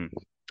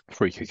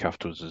 Free kick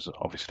afterwards is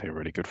obviously a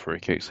really good free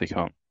kick, so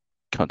you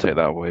can't take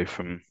that away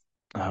from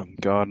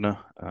Gardner,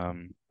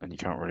 and you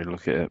can't really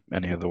look at it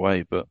any other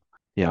way. But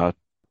as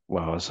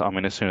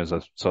soon as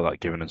I saw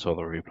that given and saw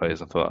the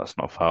replays, I thought that's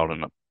not foul,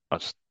 and I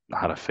just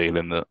had a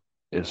feeling that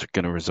it's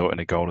going to result in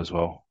a goal as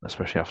well,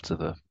 especially after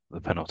the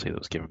penalty that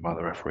was given by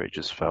the referee. It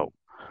just felt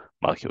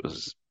like it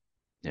was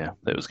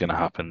going to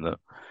happen, that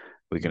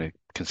we're going to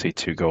concede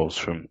 2 goals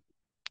from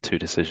 2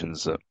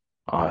 decisions that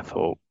I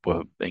thought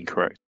were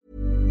incorrect.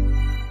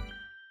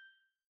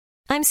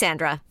 I'm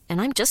Sandra, and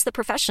I'm just the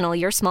professional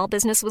your small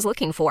business was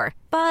looking for.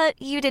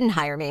 But you didn't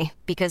hire me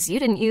because you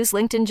didn't use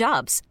LinkedIn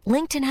Jobs.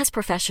 LinkedIn has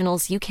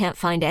professionals you can't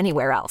find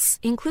anywhere else,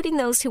 including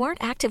those who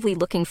aren't actively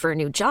looking for a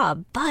new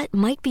job, but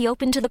might be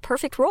open to the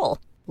perfect role,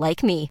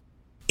 like me.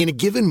 In a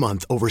given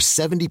month, over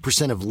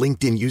 70% of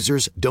LinkedIn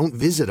users don't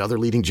visit other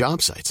leading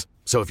job sites.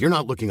 So if you're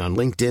not looking on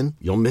LinkedIn,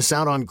 you'll miss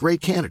out on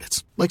great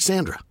candidates like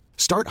Sandra.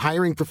 Start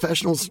hiring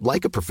professionals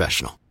like a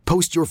professional.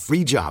 Post your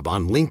free job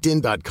on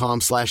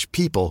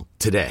linkedin.com/people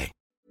today.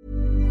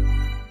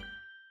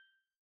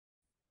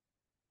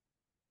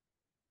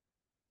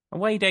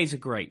 Away days are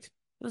great,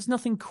 but there's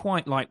nothing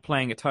quite like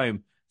playing at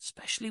home,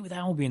 especially with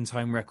Albion's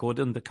home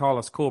record under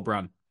Carlos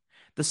Corberán.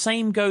 The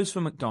same goes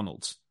for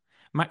McDonald's.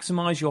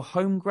 Maximise your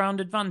home ground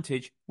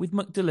advantage with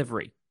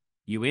McDelivery.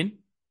 You in?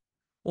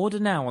 Order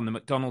now on the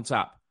McDonald's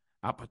app.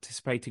 At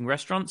participating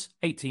restaurants,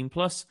 18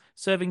 plus,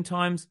 serving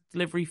times,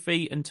 delivery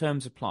fee and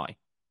terms apply.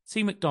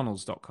 See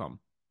mcdonalds.com.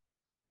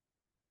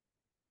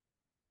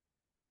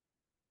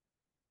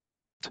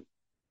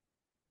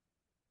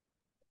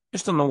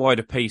 Just on the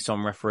wider piece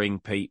on refereeing,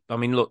 Pete. I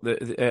mean, look,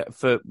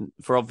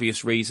 for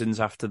obvious reasons,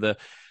 after the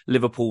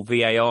Liverpool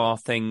VAR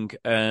thing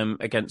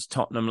against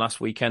Tottenham last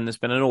weekend, there's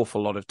been an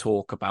awful lot of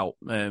talk about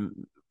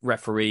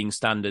refereeing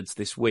standards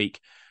this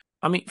week.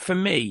 I mean, for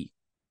me,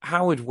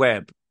 Howard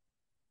Webb,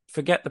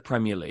 forget the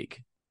Premier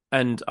League.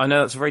 And I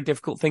know that's a very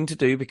difficult thing to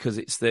do because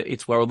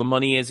it's where all the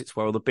money is, it's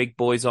where all the big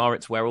boys are,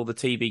 it's where all the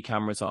TV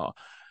cameras are.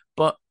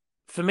 But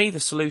for me, the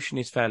solution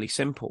is fairly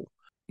simple.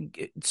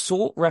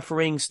 Sort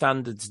refereeing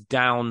standards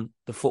down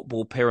the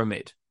football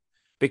pyramid.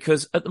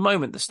 because at the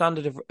moment the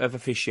standard of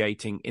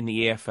officiating in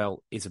the EFL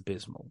is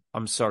abysmal.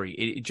 I'm sorry,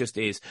 it just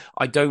is.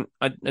 I don't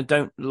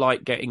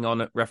like getting on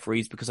at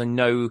referees because I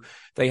know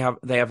they have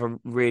a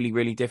really,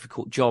 really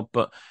difficult job,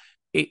 but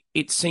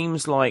it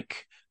seems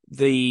like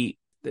it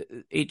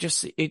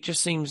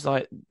just seems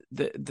like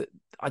the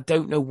I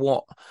don't know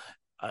what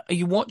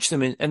you watch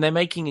them and they're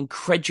making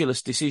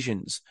incredulous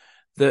decisions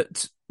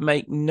that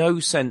make no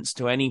sense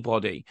to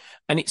anybody,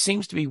 and it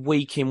seems to be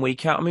week in,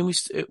 week out. I mean,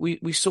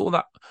 we saw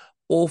that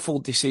awful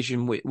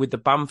decision with the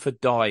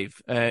Bamford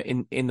dive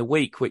in the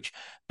week, which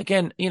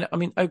again, I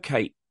mean,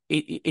 okay,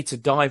 it's a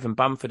dive and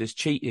Bamford has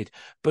cheated,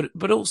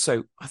 but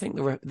also I think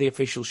the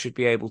officials should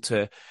be able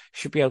to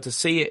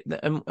see it,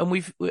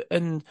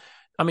 and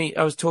I mean,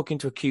 I was talking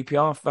to a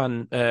QPR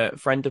fan,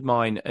 friend of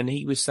mine, and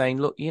he was saying,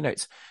 look,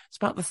 it's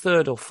about the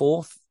third or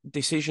fourth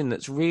decision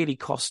that's really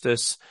cost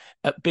us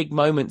at big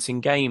moments in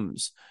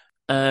games,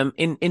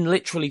 in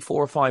literally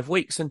 4 or 5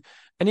 weeks, and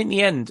in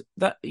the end,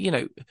 that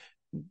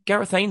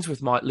Gareth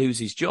Ainsworth might lose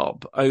his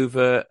job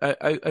over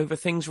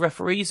things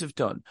referees have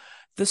done.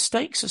 The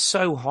stakes are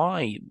so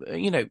high,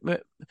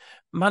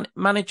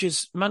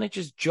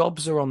 managers'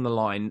 jobs are on the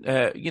line.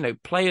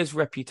 Players'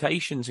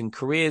 reputations and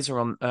careers are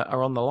on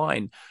the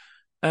line,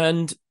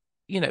 and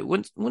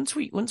once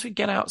we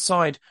get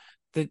outside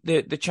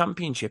the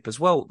championship as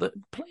well, the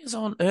players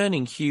aren't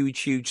earning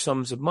huge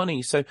sums of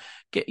money. So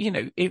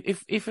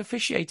if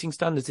officiating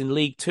standards in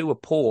League Two are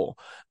poor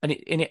and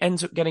it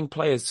ends up getting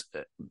players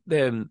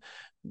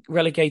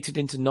relegated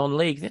into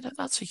non-league, then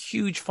that's a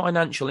huge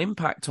financial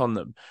impact on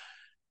them.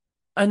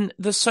 And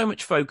there's so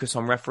much focus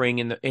on refereeing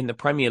in the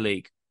Premier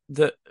League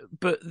but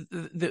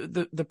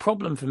the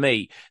problem for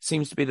me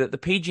seems to be that the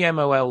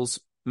PGMOL's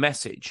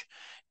message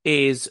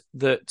is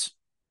that,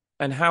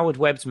 and Howard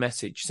Webb's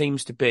message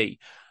seems to be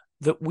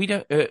that we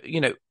don't,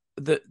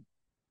 that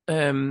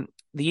the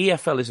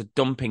EFL is a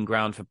dumping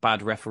ground for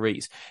bad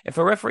referees. If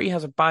a referee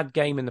has a bad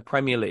game in the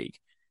Premier League,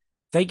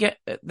 they get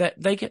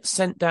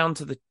sent down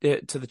to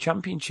the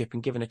Championship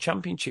and given a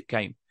Championship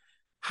game.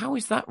 How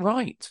is that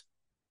right?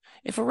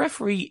 If a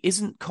referee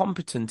isn't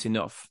competent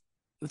enough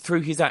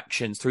through his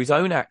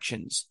own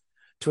actions,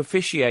 to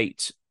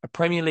officiate a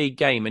Premier League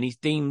game, and he's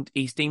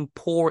deemed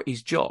poor at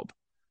his job,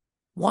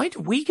 why do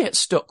we get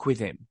stuck with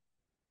him?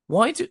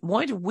 Why do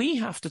we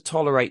have to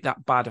tolerate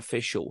that bad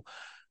official?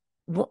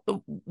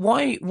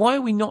 Why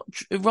are we not,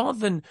 rather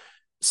than,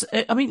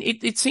 I mean,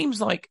 it seems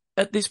like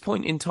at this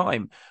point in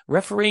time,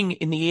 refereeing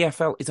in the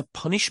EFL is a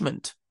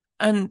punishment,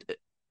 and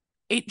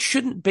it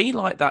shouldn't be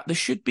like that. There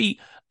should be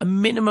a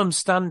minimum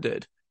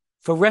standard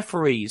for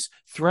referees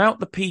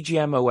throughout the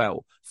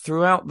PGMOL,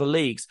 throughout the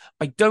leagues.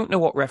 I don't know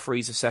what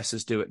referees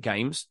assessors do at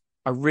games.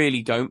 I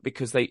really don't,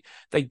 because they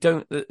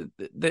don't.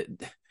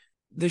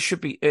 There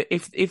should be,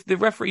 if the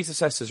referees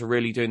assessors are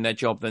really doing their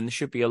job, then there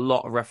should be a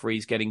lot of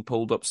referees getting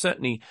pulled up.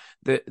 Certainly,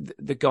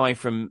 the guy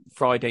from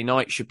Friday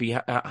night should be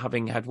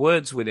having had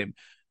words with him,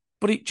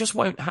 but it just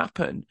won't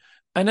happen.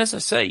 And as I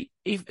say,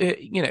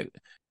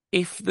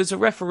 if there's a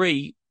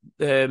referee,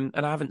 and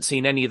I haven't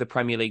seen any of the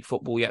Premier League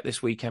football yet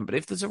this weekend, but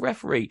if there's a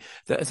referee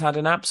that has had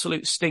an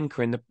absolute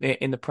stinker in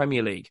the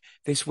Premier League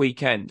this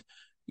weekend,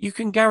 you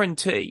can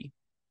guarantee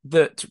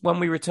that when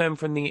we return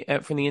from the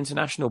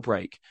international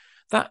break,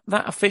 that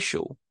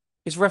official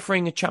is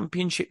refereeing a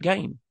Championship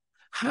game.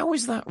 How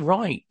is that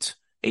right?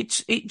 Like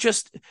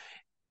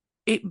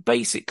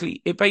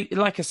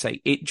I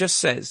say, it just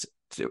says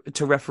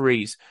to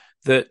referees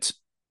that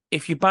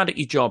if you're bad at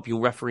your job,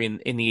 you'll referee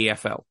in the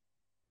EFL.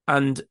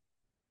 And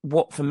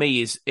what for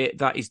me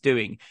that is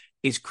doing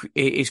is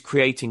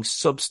creating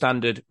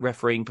substandard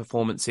refereeing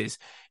performances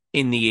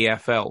in the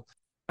EFL.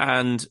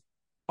 And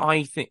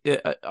I think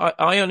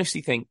I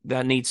honestly think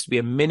there needs to be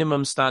a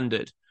minimum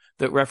standard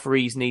that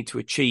referees need to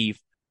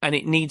achieve, and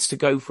it needs to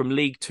go from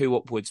League Two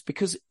upwards.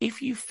 Because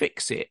if you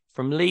fix it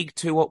from League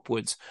Two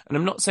upwards, and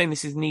I'm not saying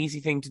this is an easy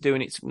thing to do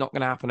and it's not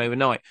going to happen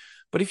overnight,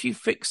 but if you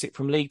fix it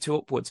from League Two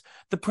upwards,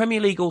 the Premier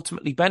League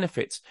ultimately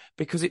benefits,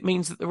 because it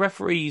means that the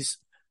referees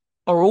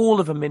are all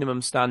of a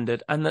minimum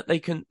standard, and that they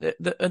can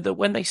that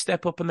when they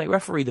step up and they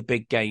referee the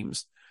big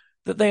games,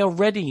 that they are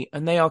ready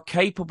and they are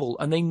capable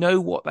and they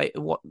know what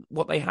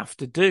they have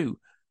to do.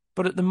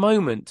 But at the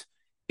moment,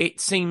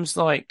 it seems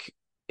like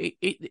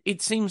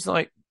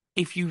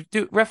if you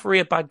do referee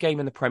a bad game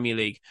in the Premier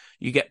League,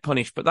 you get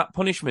punished, but that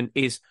punishment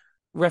is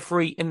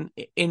referee in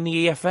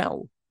the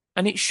EFL,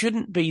 and it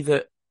shouldn't be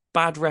that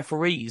bad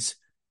referees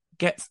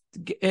get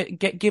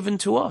given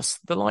to us,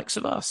 the likes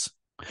of us.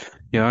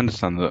 Yeah, I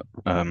understand that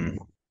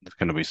there's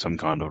going to be some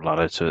kind of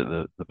ladder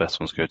to it. The best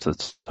ones go to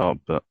the top,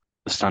 but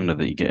the standard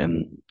that you get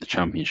in the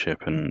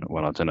Championship, and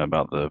well, I don't know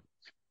about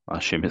I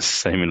assume it's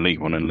the same in League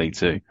One and League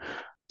Two.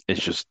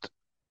 It's just.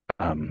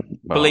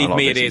 Believe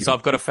me, it is.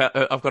 I've got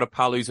a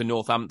pal who's a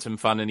Northampton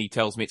fan, and he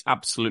tells me it's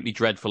absolutely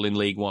dreadful in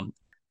League One.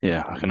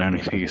 Yeah, I can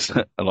only think it's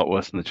a lot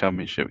worse in the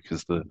Championship,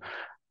 because the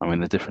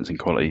difference in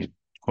quality,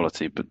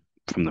 but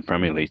from the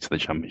Premier League to the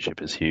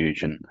Championship is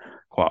huge, and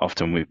quite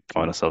often we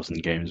find ourselves in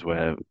games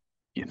where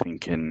you're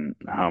thinking,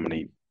 how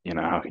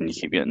can you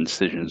keep getting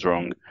decisions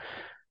wrong?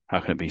 how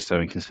can it be so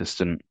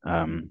inconsistent?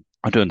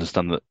 I do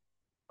understand that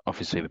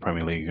obviously the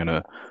Premier League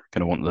are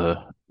gonna want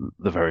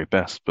the very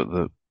best, but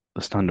the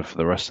standard for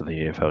the rest of the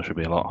EFL should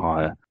be a lot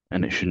higher,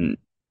 and it shouldn't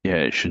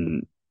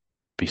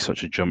be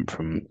such a jump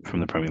from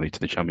the Premier League to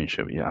the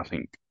Championship. Yeah, I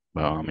think.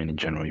 Well, I mean, in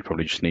general, you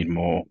probably just need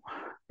more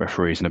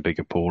referees and a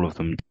bigger pool of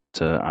them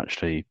to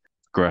actually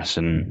progress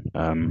and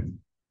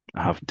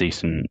have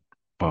decent,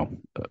 well,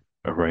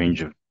 a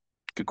range of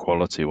good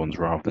quality ones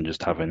rather than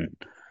just having.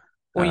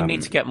 Well, you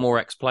need to get more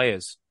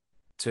ex-players.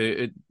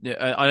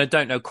 I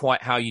don't know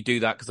quite how you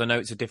do that because I know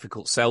it's a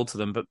difficult sell to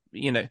them, but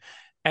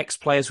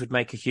ex-players would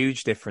make a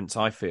huge difference,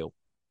 I feel.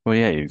 Well,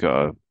 yeah, you've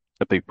got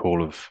a big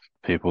pool of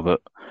people that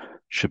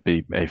should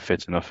be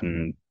fit enough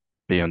and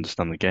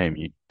understand the game.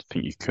 You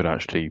think you could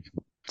actually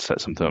set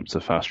something up to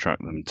fast track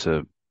them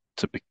to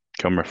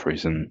become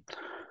referees, and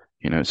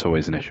it's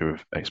always an issue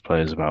with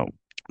ex-players about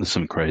there's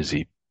some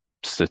crazy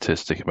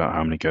statistic about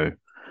how many go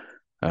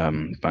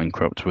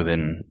bankrupt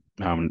within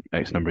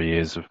X number of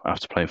years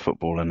after playing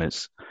football, and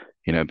it's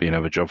be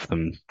another job for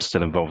them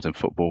still involved in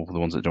football, the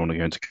ones that don't want to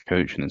go into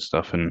coaching and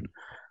stuff, and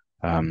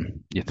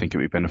you think it'd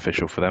be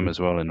beneficial for them as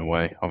well in a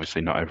way.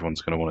 Obviously, not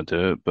everyone's going to want to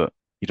do it, but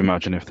you'd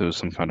imagine if there was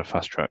some kind of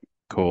fast track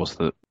course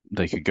that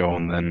they could go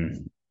on,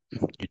 then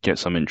you'd get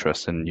some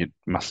interest and you'd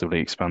massively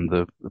expand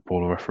the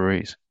pool of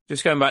referees.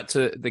 Just going back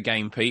to the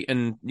game, Pete,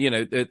 and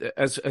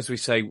as we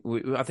say,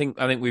 I think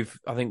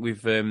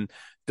we've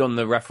done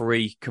the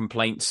referee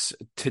complaints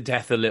to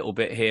death a little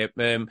bit here.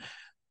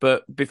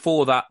 But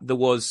before that, there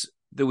was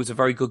a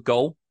very good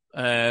goal,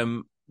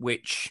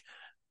 which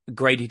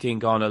Grady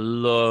Dingane, a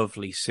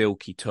lovely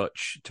silky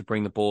touch to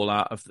bring the ball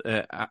out of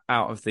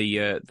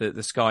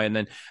the sky, and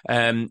then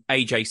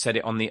AJ said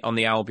it on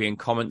the Albion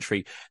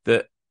commentary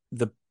that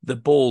the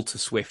ball to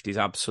Swift is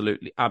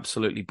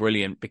absolutely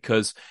brilliant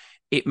because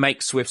it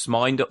makes Swift's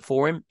mind up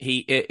for him.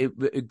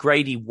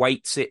 Grady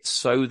weights it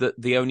so that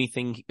the only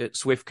thing that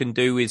Swift can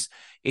do is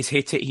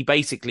hit it. He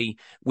basically,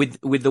 with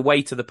the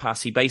weight of the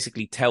pass, he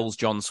basically tells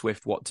John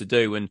Swift what to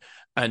do.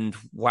 And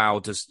wow,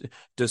 does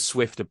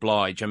Swift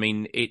oblige? I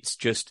mean, it's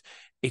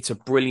a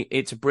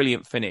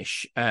brilliant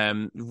finish,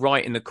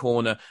 right in the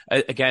corner.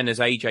 Again, as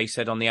AJ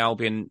said on the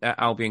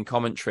Albion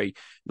commentary,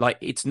 like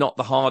it's not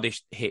the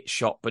hardest hit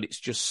shot, but it's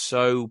just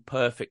so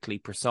perfectly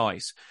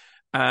precise.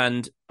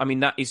 And I mean,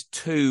 that is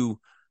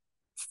two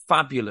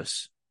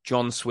fabulous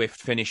John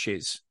Swift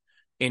finishes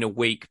in a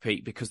week,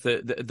 Pete, because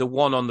the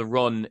one on the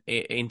run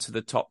into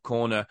the top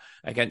corner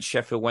against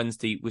Sheffield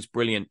Wednesday was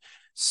brilliant.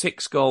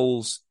 6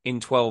 goals in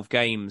 12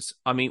 games.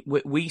 I mean,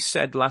 we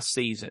said last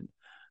season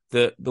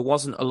that there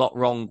wasn't a lot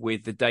wrong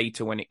with the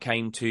data when it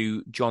came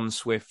to John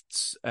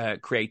Swift's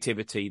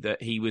creativity,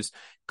 that he was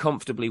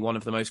comfortably one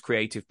of the most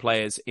creative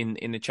players in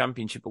the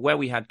Championship. But where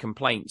we had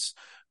complaints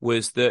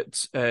was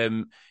that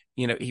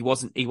he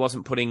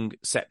wasn't putting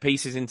set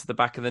pieces into the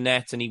back of the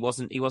net, and he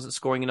wasn't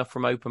scoring enough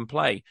from open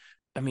play.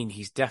 I mean,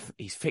 he's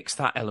fixed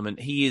that element.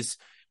 He is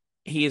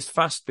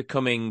fast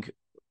becoming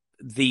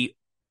the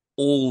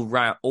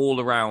all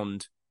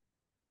around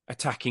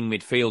attacking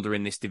midfielder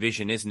in this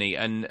division, isn't he?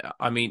 And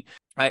I mean,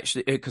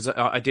 actually, because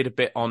I did a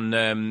bit on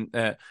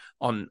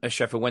a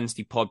Sheffield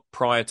Wednesday pod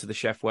prior to the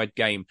Sheff Wed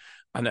game,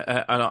 and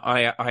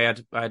I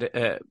had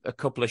a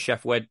couple of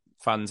Sheff Wed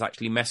fans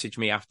actually messaged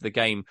me after the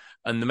game,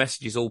 and the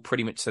messages all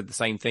pretty much said the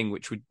same thing,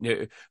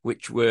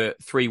 which were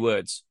 3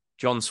 words: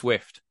 John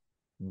Swift.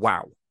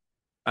 Wow.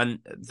 And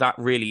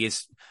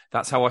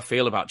that's how I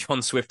feel about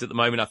John Swift at the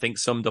moment. I think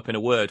summed up in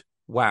a word: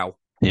 wow.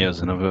 Yeah, it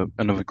was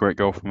another great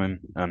goal from him,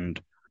 and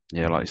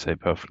yeah, like you say,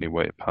 perfectly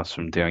weighted pass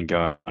from Dean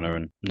Garner,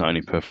 and not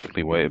only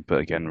perfectly weighted, but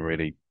again,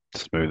 really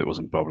smooth. It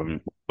wasn't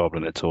bobbling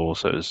at all,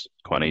 so it was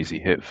quite an easy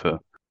hit for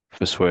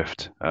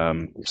Swift.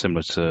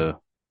 Similar to the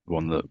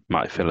one that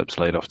Matty Phillips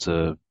laid off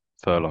to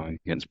Furlong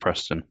against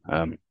Preston.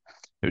 It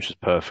was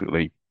just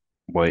perfectly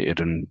weighted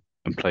and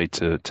played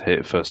to hit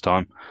it first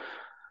time.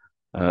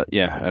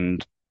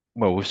 And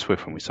well, with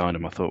Swift, when we signed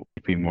him, I thought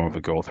he'd be more of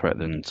a goal threat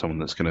than someone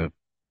that's going to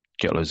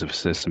get loads of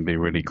assists and be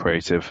really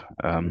creative.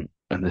 And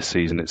this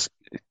season,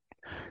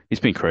 he's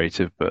been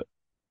creative, but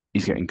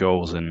he's getting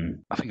goals,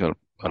 and I think a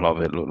lot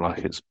of it looked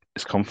like it's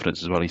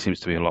confidence as well. He seems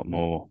to be a lot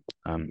more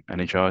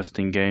energized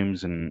in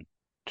games and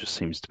just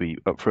seems to be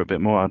up for it a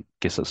bit more. I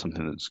guess that's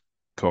something that's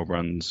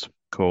Corbrand's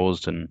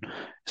caused, and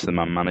it's the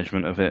man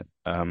management of it.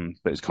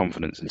 But his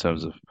confidence in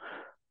terms of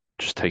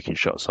just taking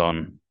shots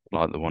on,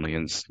 like the one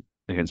against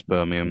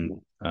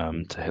Birmingham,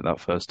 to hit that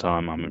first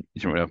time. I mean, he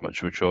didn't really have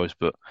much of a choice,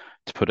 but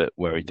to put it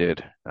where he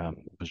did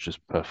was just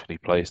perfectly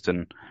placed.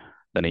 And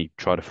then he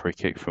tried a free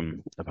kick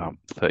from about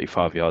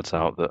 35 yards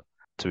out that,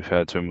 to be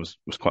fair to him, was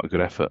quite a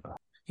good effort.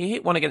 He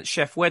hit one against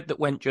Sheff Wed that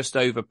went just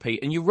over,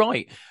 Pete. And you're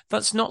right,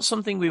 that's not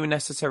something we were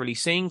necessarily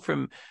seeing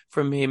from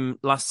him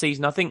last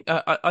season. I think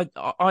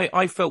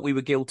I felt we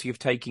were guilty of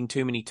taking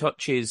too many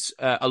touches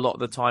a lot of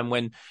the time,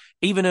 when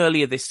even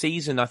earlier this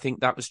season, I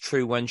think that was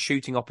true when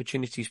shooting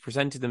opportunities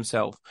presented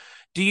themselves.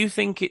 Do you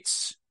think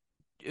it's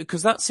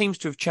because that seems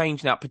to have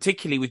changed now,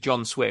 particularly with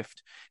John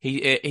Swift?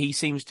 He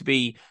seems to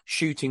be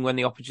shooting when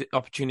the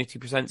opportunity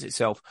presents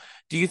itself.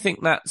 Do you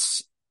think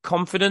that's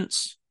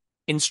confidence,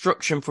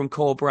 instruction from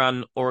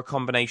Corberan, or a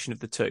combination of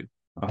the two?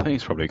 I think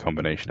it's probably a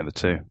combination of the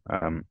two.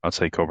 I'd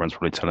say Corberan's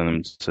probably telling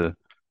them to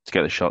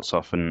get the shots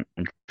off and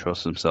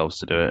trust themselves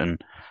to do it.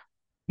 And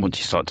once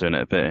you start doing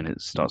it a bit and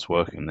it starts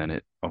working, then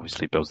it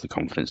obviously builds the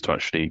confidence to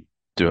actually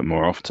do it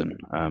more often.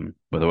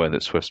 With the way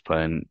that Swift's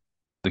playing,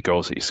 the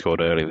goals that he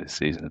scored earlier this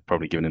season have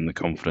probably given him the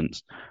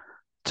confidence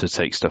to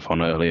take stuff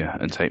on earlier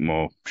and take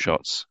more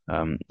shots,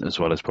 as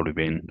well as probably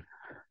being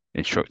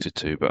instructed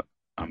to. But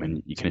I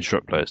mean, you can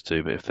instruct players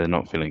too, but if they're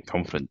not feeling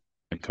confident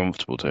and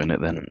comfortable doing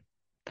it, then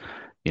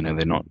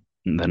they're not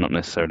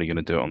necessarily going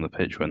to do it on the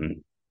pitch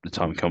when the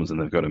time comes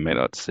and they've got to make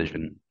that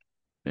decision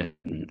in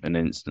an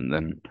instant.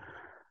 Then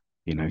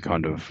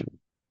kind of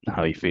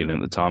how you feel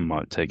at the time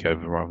might take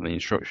over rather than the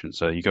instruction.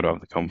 So you got to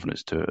have the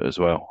confidence to it as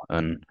well.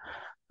 And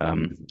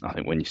I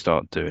think when you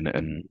start doing it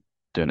and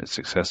doing it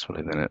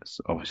successfully, then it's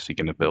obviously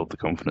going to build the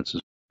confidence.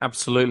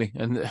 Absolutely,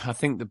 and I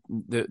think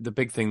the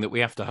big thing that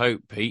we have to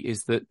hope, Pete,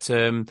 is that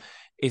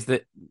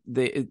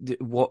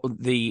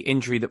the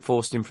injury that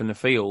forced him from the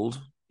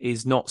field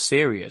is not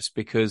serious,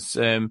 because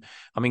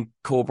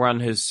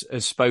Corberan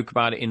has spoke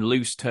about it in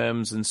loose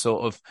terms and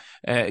sort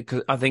of,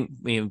 cause I think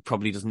he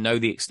probably doesn't know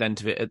the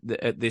extent of it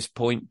at this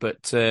point,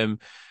 but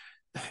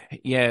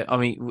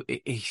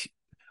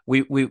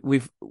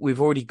we've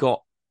already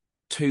got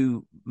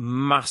two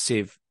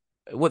massive.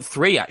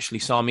 Three actually.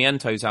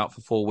 Sarmiento's out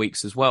for 4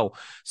 weeks as well.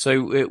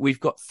 So we've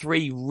got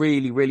three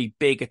really, really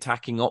big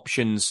attacking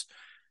options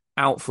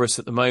out for us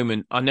at the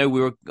moment. I know we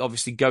were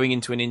obviously going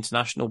into an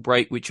international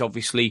break, which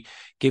obviously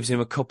gives him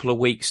a couple of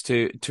weeks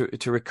to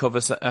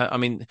recover. So,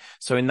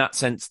 so in that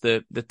sense,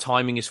 the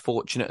timing is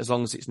fortunate as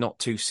long as it's not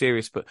too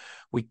serious. But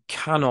we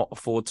cannot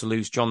afford to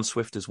lose John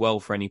Swift as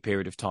well for any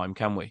period of time,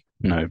 can we?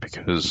 No,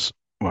 because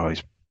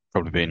he's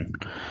probably been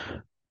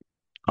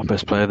our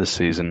best player this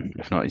season.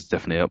 If not, he's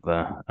definitely up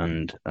there,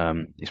 and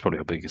he's probably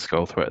our biggest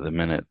goal threat at the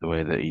minute. The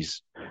way that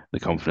the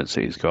confidence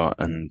that he's got,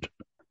 and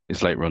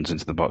his late runs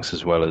into the box,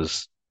 as well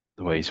as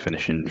the way he's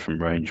finishing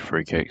from range,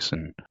 free kicks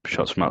and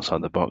shots from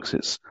outside the box.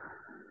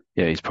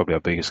 He's probably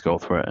our biggest goal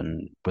threat.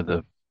 And with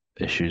the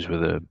issues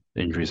with the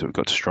injuries that we've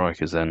got to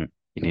strikers, then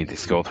you need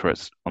these goal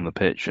threats on the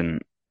pitch. And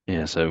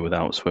so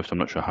without Swift, I'm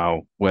not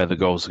sure where the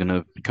goals are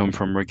going to come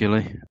from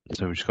regularly.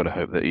 So we've just got to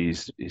hope that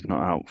he's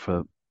not out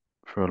for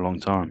a long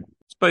time.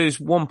 I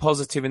suppose one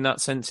positive in that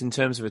sense, in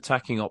terms of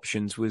attacking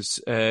options, was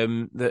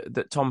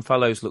that Tom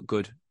Fellows looked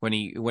good when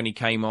he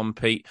came on,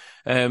 Pete.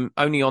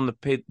 Only on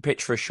the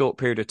pitch for a short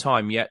period of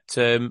time, yet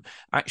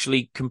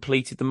actually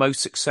completed the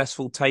most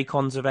successful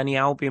take-ons of any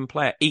Albion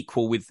player,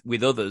 equal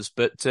with others,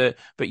 but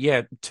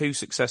two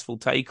successful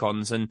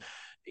take-ons, and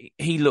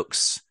he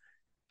looks.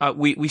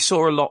 We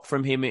saw a lot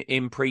from him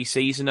in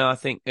pre-season, and I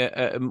think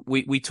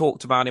we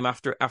talked about him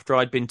after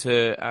I'd been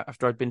to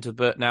the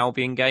Burton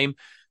Albion game.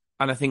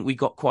 And I think we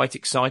got quite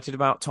excited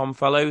about Tom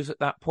Fellows at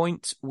that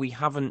point. We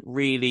haven't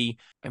really,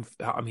 I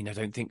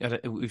don't think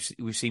that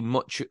we've seen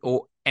much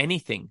or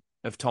anything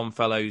of Tom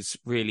Fellows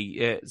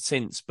really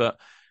since, but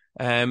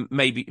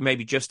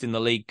maybe just in the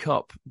League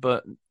Cup.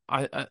 But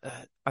I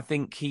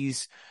think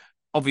he's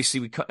obviously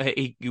we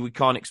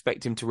can't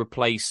expect him to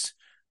replace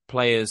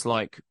players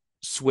like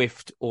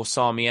Swift or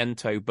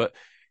Sarmiento, but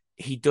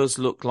he does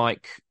look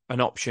like an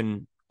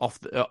option off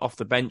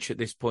the bench at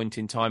this point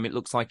in time. It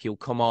looks like he'll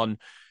come on,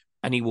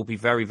 and he will be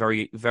very,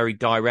 very, very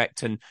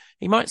direct, and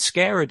he might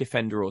scare a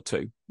defender or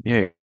two.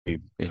 Yeah, he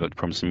looked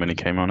promising when he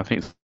came on. I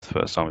think it's the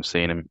first time I've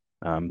seen him,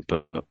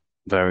 but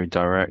very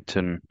direct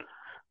and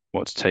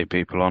what to take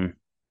people on.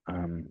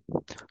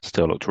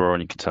 Still looked raw,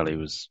 and you could tell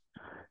he's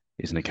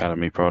an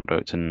academy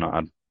product and not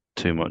had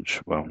too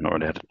much. Well, not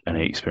really had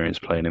any experience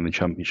playing in the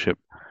Championship,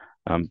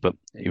 but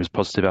he was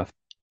positive.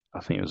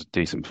 I think it was a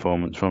decent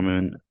performance from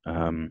him,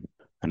 and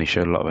he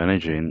showed a lot of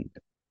energy and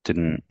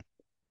didn't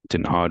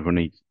hide when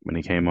he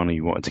came on.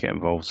 He wanted to get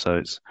involved, so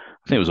I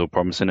think it was all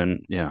promising.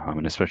 And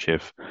especially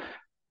if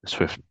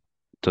Swift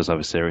does have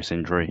a serious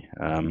injury,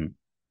 and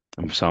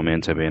with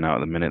Sarmiento being out at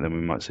the minute, then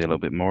we might see a little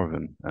bit more of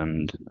him.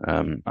 And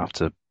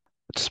after a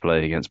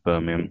display against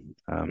Birmingham,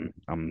 I'm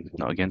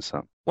not against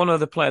that. One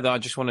other player that I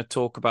just want to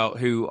talk about,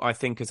 who I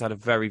think has had a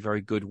very,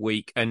 very good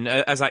week and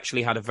has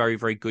actually had a very,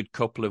 very good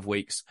couple of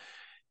weeks,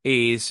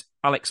 is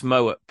Alex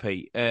Mowat,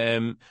 Pete.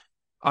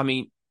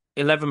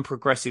 11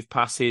 progressive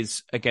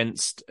passes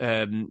against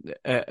Birmingham,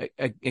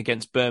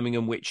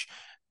 which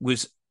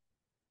was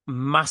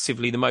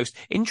massively the most.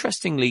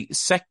 Interestingly,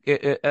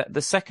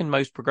 the second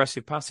most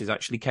progressive passes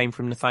actually came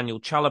from Nathaniel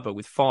Chalobah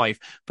with 5.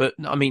 But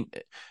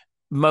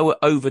Mowat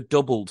over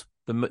doubled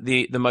the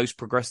most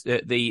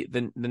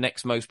the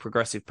next most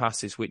progressive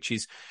passes, which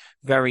is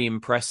very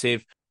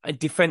impressive.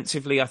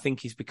 Defensively, I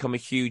think he's become a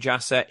huge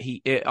asset.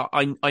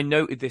 I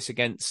noted this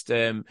against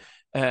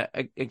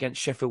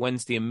Sheffield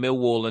Wednesday and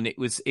Millwall, and it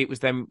was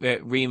then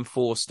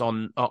reinforced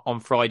on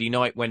Friday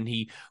night when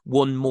he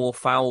won more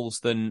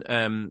fouls than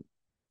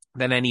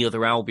any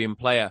other Albion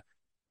player.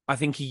 I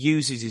think he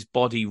uses his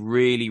body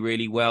really,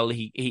 really well.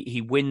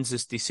 He wins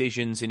us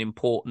decisions in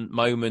important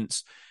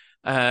moments,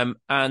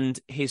 and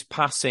his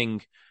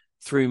passing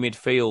through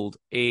midfield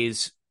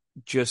is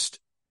just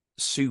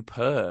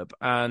superb,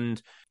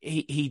 and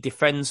he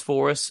defends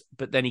for us,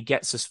 but then he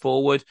gets us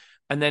forward,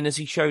 and then as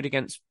he showed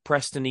against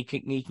Preston, he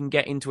can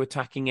get into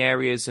attacking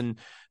areas and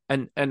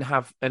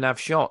have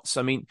shots.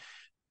 I mean,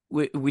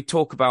 we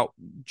talk about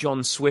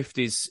John Swift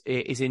is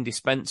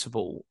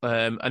indispensable,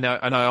 and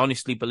I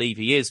honestly believe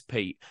he is,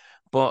 Pete.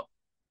 But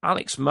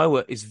Alex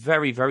Mowat is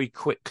very, very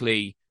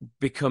quickly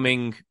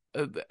becoming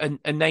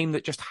a name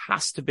that just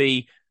has to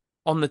be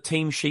on the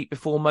team sheet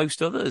before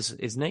most others,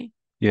 isn't he?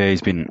 Yeah,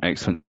 he's been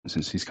excellent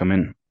since he's come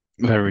in.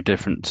 Very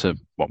different to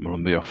what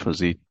Molumby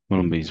offers.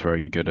 Molumby's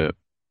very good at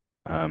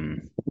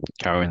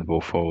carrying the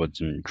ball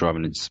forwards and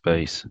driving into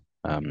space.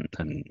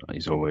 And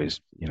he's always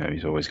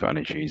got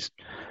energy. He's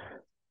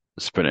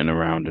sprinting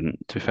around. And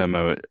to be fair,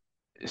 Mowat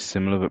is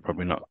similar, but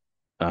probably not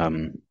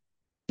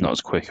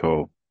as quick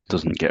or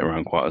doesn't get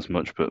around quite as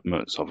much. But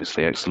Mowat's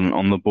obviously excellent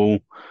on the ball.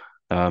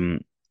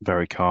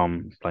 Very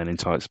calm, playing in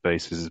tight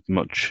spaces.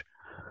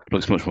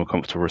 Looks much more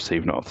comfortable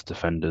receiving it off the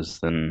defenders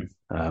than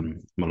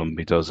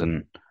Molumby does,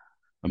 and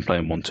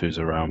playing 1-2s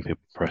around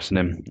people pressing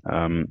him.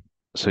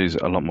 So he's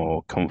a lot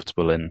more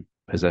comfortable in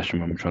possession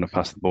when we're trying to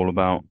pass the ball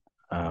about.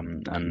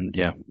 And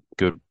yeah,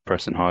 good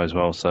pressing high as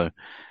well. So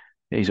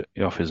he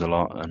offers a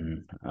lot,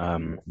 and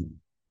you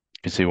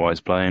can see why he's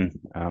playing.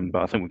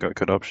 But I think we've got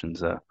good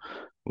options there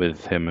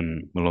with him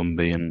and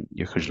Molumby, and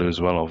Yukujlu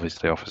as well.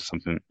 Obviously offers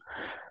something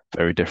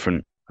very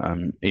different.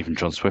 Even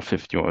John Swift,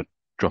 if you want to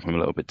drop him a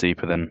little bit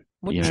deeper, then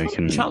you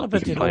can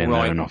play in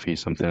there and offer you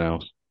something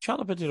else.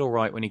 Chalobah did all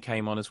right when he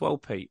came on as well,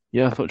 Pete.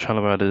 Yeah, I thought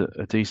Chalobah had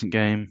a decent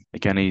game.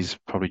 Again, he's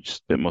probably just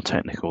a bit more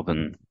technical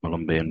than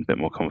Molumby and a bit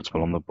more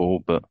comfortable on the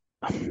ball, but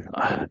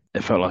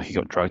it felt like he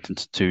got dragged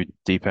into too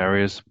deep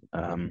areas.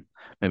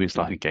 Maybe it's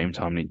like a game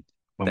time.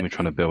 When we're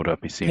trying to build up,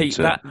 he seemed Pete,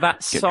 to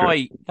that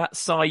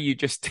sigh you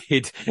just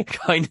did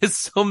kind of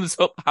sums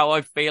up how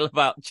I feel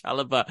about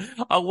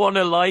Chalobah. I want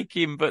to like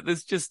him, but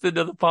there's just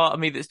another part of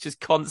me that's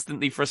just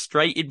constantly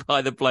frustrated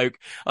by the bloke.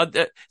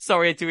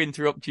 Sorry to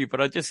interrupt you,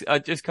 but I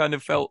just kind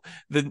of felt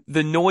the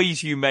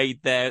noise you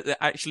made there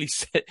that actually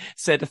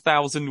said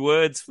 1,000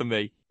 words for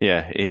me.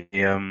 Yeah,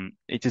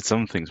 he did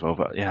some things well,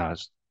 but yeah, I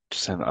was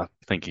just saying that I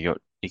think he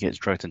gets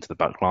dragged into the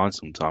back line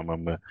sometime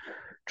when we're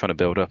trying to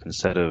build up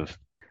instead of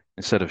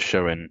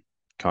showing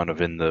kind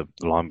of in the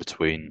line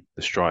between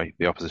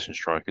the opposition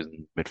strikers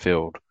and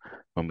midfield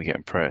when we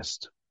get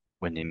pressed,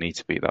 when you need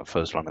to beat that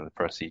first line of the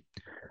press, he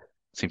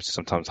seems to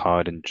sometimes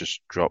hide and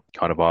just drop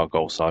kind of our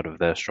goal side of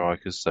their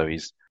strikers. So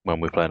when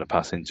we're playing a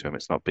pass into him,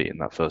 it's not beating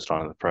that first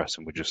line of the press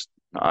and we're just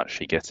not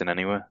actually getting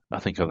anywhere. I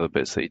think other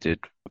bits that he did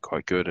were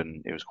quite good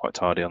and he was quite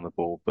tidy on the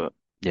ball, but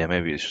yeah,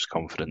 maybe it's just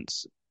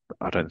confidence.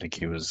 I don't think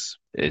he is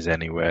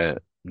anywhere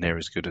near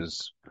as good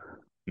as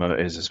Mo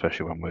is,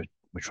 especially when we're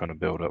trying to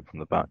build up from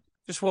the back.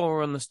 Just while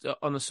we're on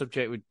the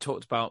subject, we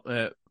talked about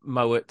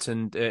Mowat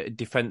and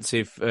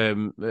defensive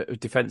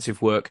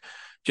work.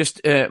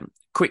 Just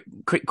quick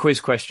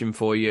quiz question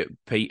for you,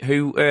 Pete.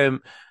 Who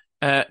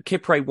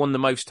Kipre won the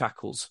most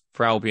tackles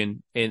for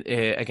Albion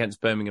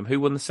against Birmingham? Who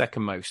won the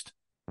second most?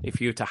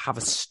 If you were to have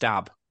a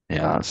stab.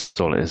 Yeah, that's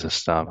all it is, a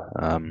stab.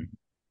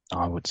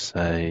 I would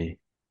say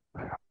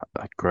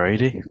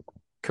Grady.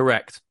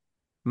 Correct.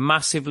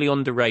 Massively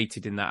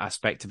underrated in that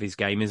aspect of his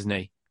game, isn't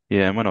he?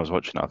 Yeah, and when I was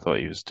watching it, I thought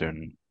he was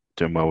doing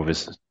well with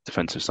his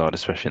defensive side,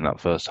 especially in that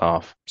first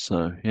half.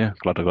 So yeah,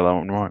 glad I got that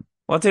one right.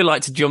 Well, I do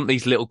like to jump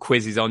these little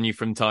quizzes on you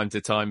from time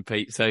to time,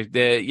 Pete. So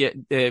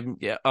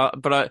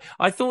but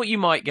I thought you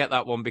might get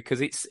that one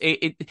because it's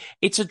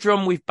a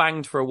drum we've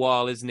banged for a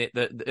while, isn't it?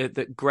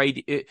 That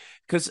Grady,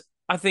 because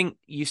I think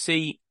you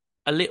see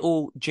a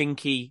little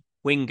jinky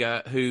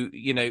winger who,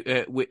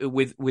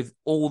 with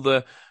all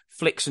the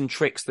flicks and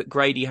tricks that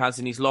Grady has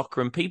in his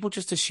locker, and people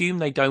just assume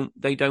they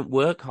don't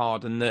work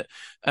hard, and that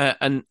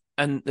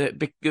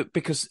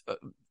because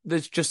there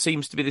just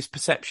seems to be this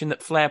perception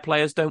that flair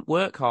players don't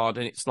work hard,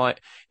 and it's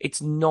like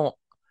it's not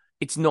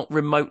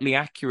remotely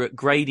accurate.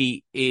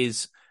 Grady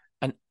is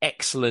an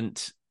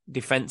excellent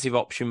defensive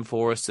option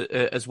for us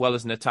as well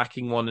as an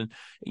attacking one, and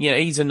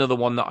he's another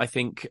one that I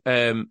think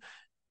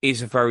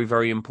is a very,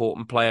 very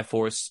important player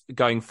for us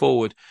going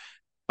forward.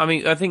 I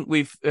mean, I think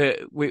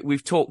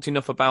we've talked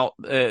enough about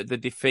the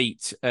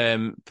defeat,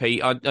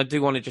 Pete. I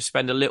do want to just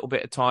spend a little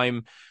bit of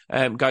time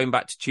going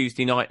back to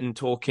Tuesday night and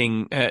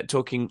talking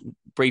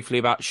briefly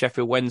about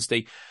Sheffield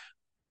Wednesday.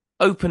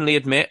 Openly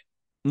admit,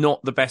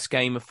 not the best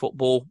game of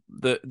football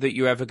that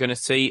you're ever going to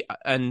see,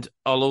 and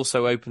I'll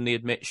also openly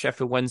admit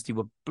Sheffield Wednesday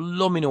were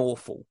blooming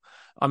awful.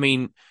 I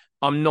mean,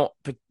 I'm not.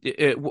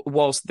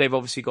 Whilst they've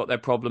obviously got their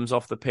problems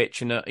off the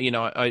pitch, and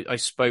I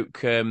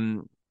spoke.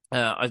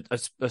 I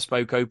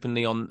spoke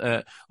openly on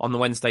the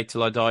Wednesday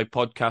Till I Die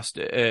podcast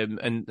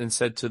and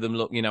said to them,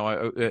 look,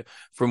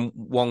 from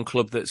one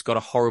club that's got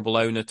a horrible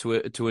owner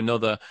to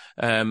another,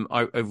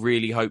 I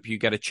really hope you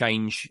get a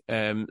change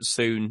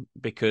soon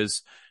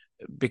because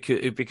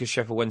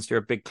Sheffield Wednesday are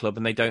a big club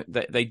and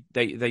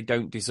they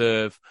don't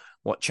deserve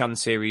what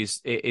Chansiri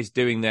is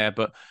doing there.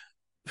 But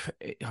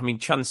I mean,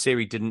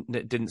 Chansiri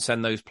didn't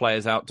send those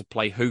players out to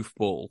play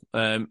hoofball.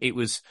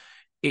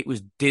 It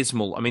was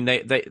dismal. I mean,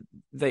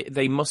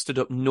 they mustered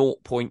up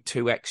 0.2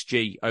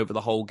 xg over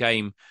the whole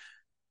game.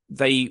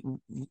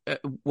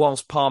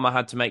 Whilst Palmer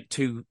had to make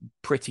two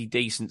pretty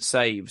decent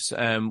saves.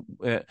 I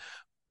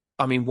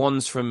mean,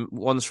 one's from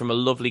a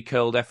lovely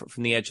curled effort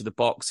from the edge of the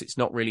box. It's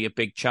not really a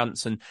big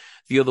chance, and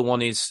the other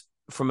one is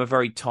from a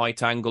very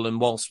tight angle. And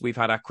whilst we've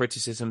had our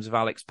criticisms of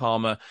Alex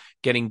Palmer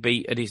getting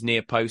beat at his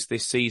near post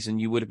this season,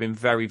 you would have been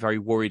very, very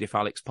worried if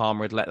Alex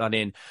Palmer had let that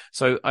in.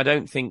 So I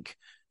don't think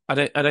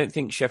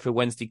Sheffield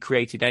Wednesday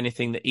created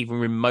anything that even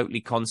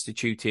remotely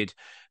constituted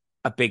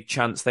a big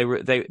chance. They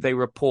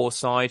were a poor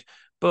side,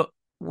 but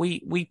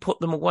we put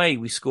them away.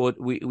 We scored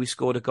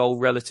a goal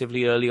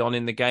relatively early on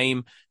in the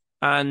game,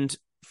 and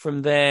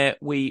from there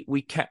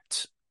we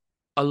kept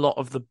a lot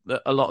of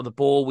the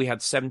ball. We had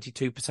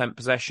 72%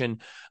 possession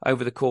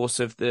over the course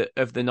of the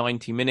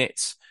 90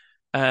 minutes.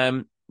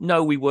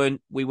 No, we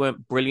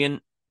weren't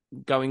brilliant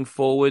going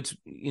forward.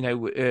 You know,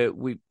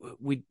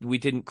 we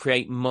didn't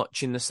create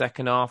much in the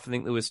second half. I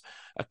think there was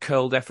a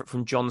curled effort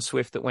from John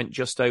Swift that went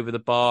just over the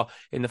bar.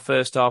 In the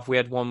first half, we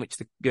had one which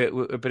a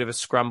bit of a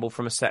scramble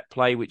from a set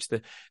play, which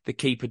the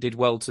keeper did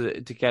well to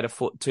get a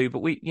foot to. But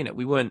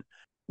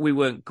we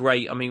weren't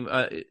great. I mean,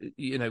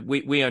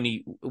 we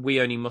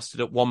only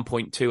mustered up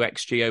 1.2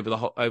 xg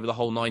over the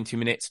whole 90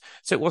 minutes,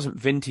 so it wasn't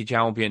vintage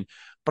Albion.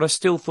 But I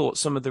still thought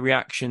some of the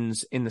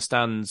reactions in the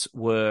stands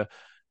were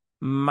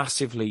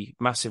massively,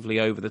 massively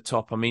over the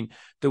top. I mean,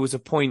 there was a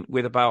point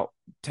with about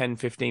 10,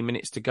 15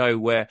 minutes to go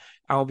where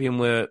Albion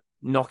were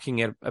knocking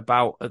it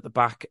about at the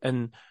back,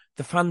 and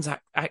the fans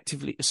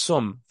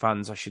some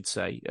fans, I should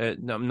say,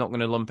 I'm not going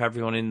to lump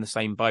everyone in the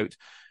same boat,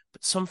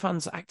 but some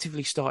fans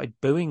actively started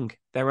booing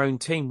their own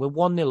team. We're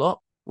 1-0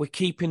 up. We're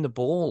keeping the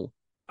ball.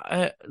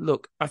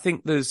 Look, I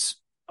think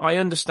I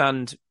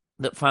understand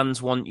that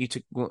fans want you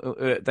to,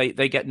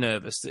 they get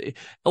nervous.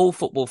 All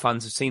football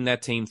fans have seen their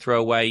team throw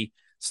away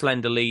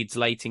slender leads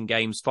late in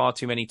games far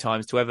too many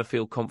times to ever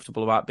feel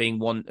comfortable about being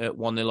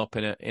 1-0 up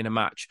in a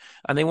match.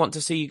 And they want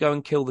to see you go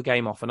and kill the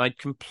game off. And I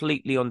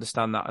completely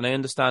understand that. And I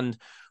understand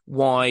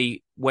why,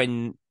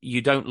 when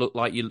you don't look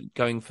like you're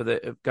going for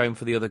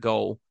the other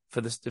goal,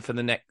 for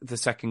the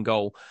second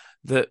goal,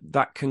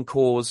 that can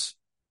cause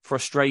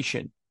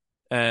frustration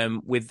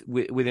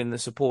within the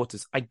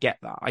supporters. I get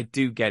that. I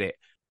do get it.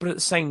 But at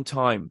the same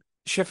time,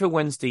 Sheffield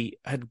Wednesday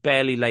had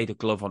barely laid a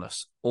glove on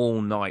us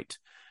all night.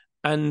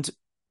 And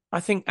I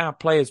think our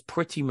players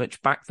pretty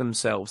much backed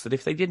themselves that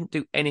if they didn't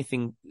do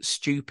anything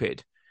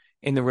stupid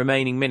in the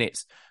remaining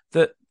minutes,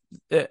 that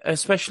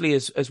especially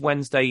as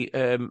Wednesday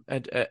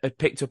had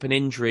picked up an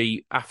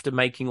injury after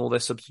making all their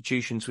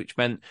substitutions, which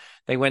meant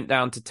they went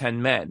down to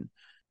 10 men.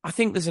 I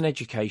think there's an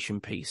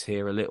education piece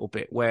here a little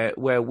bit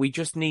where we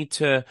just need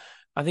to,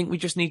 I think we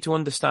just need to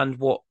understand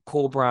what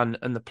Corberan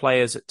and the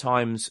players at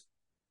times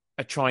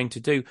are trying to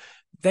do.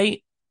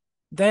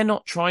 They're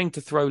not trying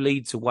to throw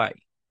leads away.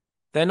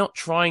 They're not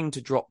trying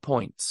to drop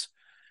points.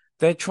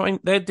 They're doing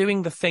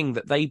the thing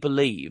that they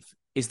believe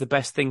is the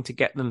best thing to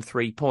get them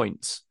 3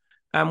 points.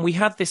 And we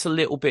had this a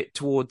little bit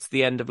towards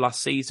the end of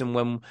last season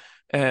when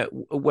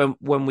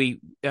we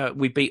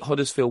beat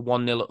Huddersfield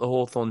 1-0 at the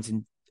Hawthorns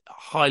in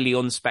highly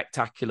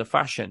unspectacular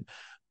fashion,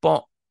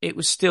 but it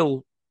was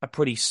still a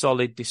pretty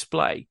solid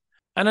display.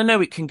 And I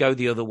know it can go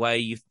the other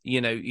way.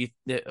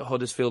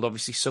 Huddersfield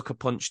obviously sucker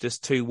punched us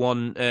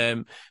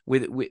 2-1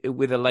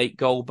 with a late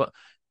goal, but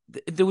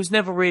there was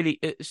never really,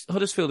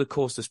 Huddersfield had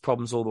caused us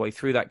problems all the way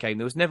through that game.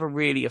 There was never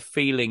really a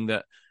feeling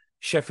that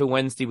Sheffield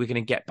Wednesday were going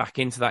to get back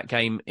into that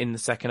game in the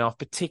second half,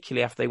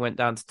 particularly after they went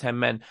down to 10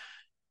 men.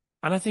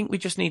 And I think we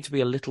just need to be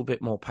a little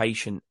bit more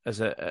patient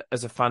as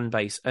a fan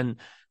base and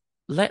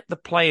let the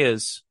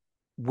players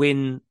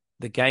win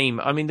the game.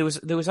 I mean,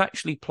 there was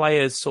actually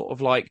players sort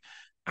of like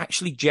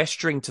actually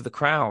gesturing to the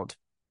crowd,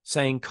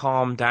 saying,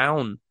 calm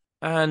down.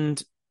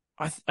 And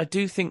I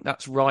do think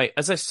that's right.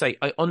 As I say,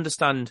 I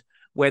understand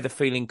where the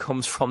feeling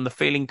comes from. The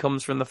feeling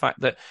comes from the fact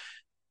that,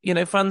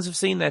 fans have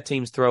seen their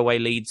teams throw away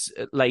leads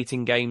late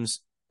in games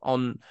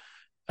and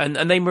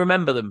they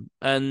remember them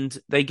and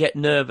they get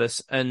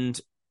nervous. And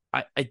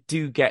I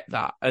do get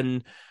that.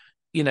 And,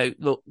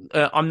 look,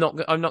 I'm not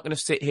going to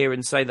sit here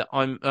and say that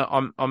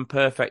I'm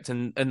perfect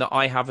and that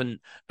I haven't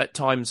at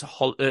times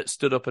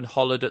stood up and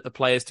hollered at the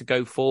players to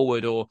go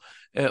forward or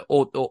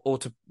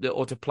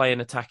to play an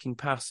attacking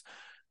pass.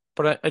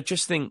 But I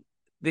just think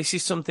this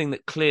is something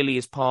that clearly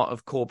is part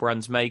of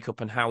Corberan's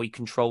makeup and how he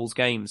controls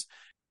games.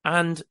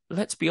 And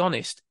let's be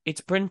honest,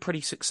 it's been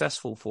pretty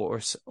successful for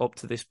us up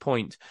to this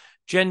point.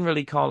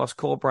 Generally, Carlos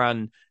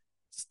Corberan's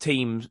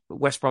team,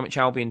 West Bromwich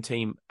Albion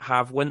team,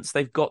 have, once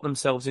they've got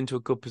themselves into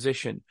a good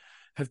position,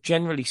 have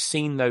generally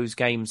seen those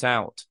games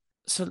out.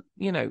 So,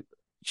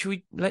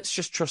 let's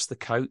just trust the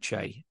coach,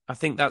 eh? I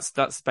think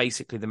that's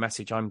basically the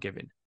message I'm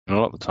giving. And a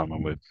lot of the time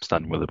when we're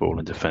standing with the ball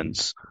in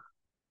defence,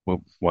 we're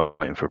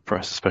waiting for a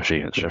press, especially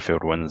against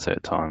Sheffield Wednesday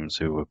at times,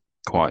 who were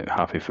quite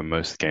happy for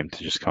most of the game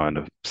to just kind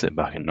of sit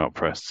back and not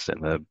press, sit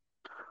there,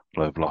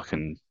 low block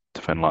and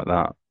defend like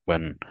that.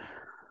 When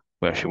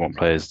we actually want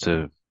players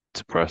to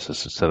press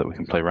us so that we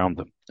can play around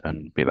them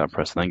and beat that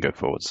press and then go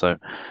forward. So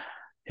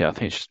yeah, I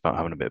think it's just about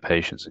having a bit of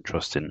patience and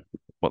trusting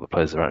what the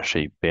players are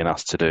actually being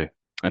asked to do.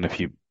 And if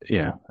you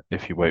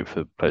wait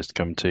for players to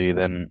come to you,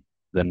 then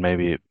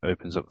maybe it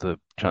opens up the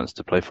chance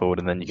to play forward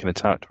and then you can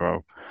attack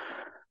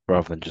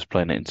rather than just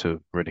playing it into a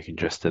really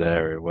congested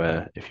area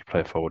where if you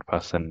play a forward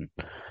pass, then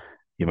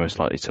you're most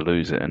likely to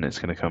lose it and it's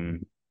going to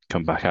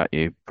come back at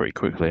you pretty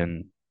quickly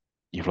and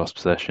you've lost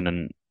possession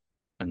and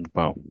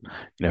well, you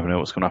never know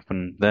what's going to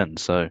happen then.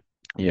 So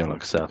yeah,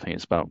 like I said, I think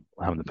it's about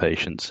having the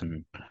patience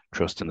and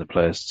trusting the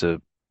players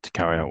to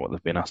carry out what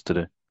they've been asked to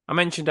do. I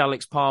mentioned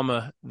Alex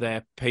Palmer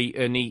there, Pete,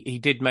 and he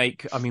did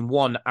make, I mean,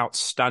 one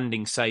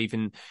outstanding save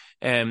in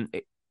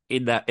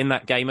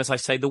that game. As I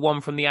say, the one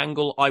from the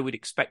angle I would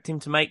expect him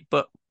to make,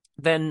 but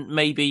then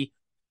maybe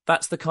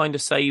that's the kind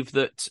of save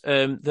that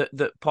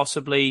that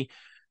possibly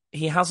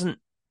he hasn't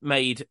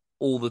made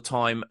all the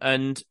time,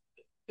 and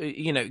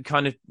it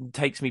kind of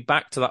takes me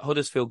back to that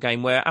Huddersfield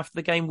game where after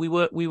the game we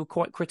were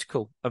quite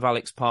critical of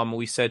Alex Palmer.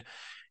 We said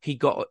he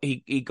got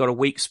a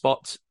weak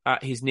spot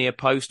at his near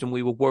post, and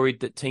we were worried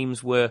that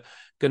teams were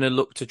going to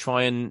look to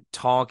try and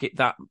target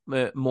that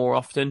more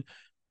often.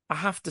 I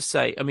have to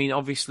say, I mean,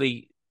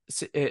 obviously,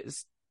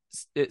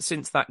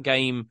 since that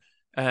game,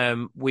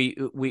 we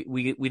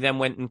then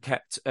went and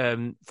kept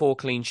 4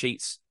 clean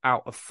sheets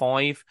out of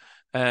 5.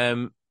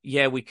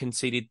 We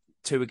conceded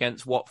 2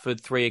 against Watford,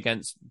 3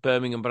 against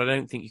Birmingham, but I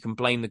don't think you can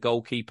blame the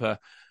goalkeeper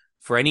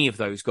for any of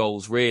those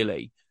goals,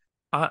 really.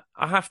 I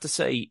have to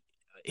say,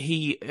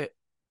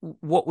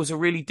 what was a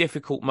really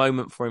difficult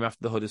moment for him after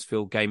the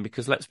Huddersfield game,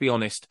 because let's be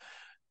honest,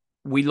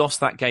 we lost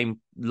that game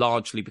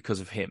largely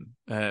because of him,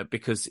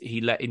 because he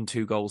let in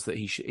 2 goals that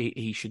he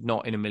should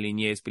not in a million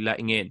years be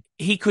letting in.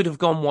 He could have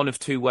gone one of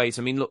 2 ways.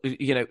 I mean, look,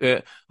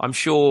 I'm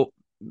sure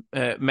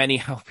many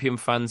Albion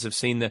fans have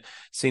seen the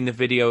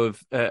video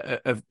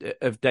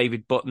of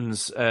David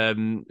Button's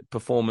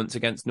performance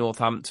against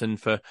Northampton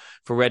for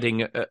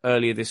Reading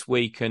earlier this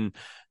week, and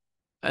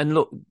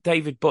look,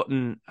 David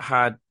Button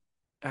had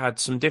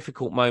some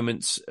difficult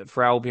moments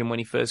for Albion when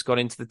he first got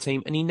into the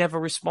team, and he never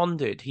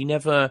responded. He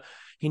never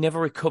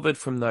recovered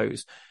from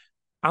those.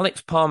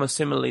 Alex Palmer,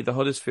 similarly, the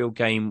Huddersfield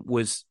game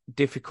was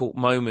difficult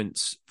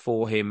moments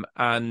for him,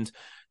 and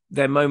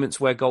they're moments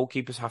where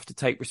goalkeepers have to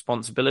take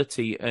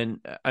responsibility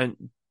and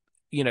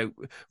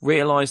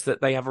realise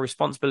that they have a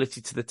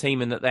responsibility to the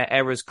team and that their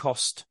errors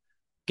cost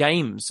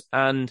games.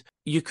 And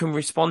you can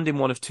respond in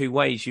one of 2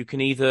 ways. You can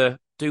either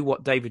do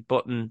what David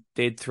Button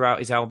did throughout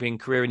his Albion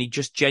career, and he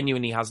just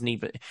genuinely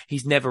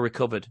he's never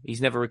recovered.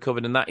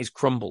 And that is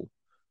crumble.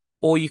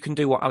 Or you can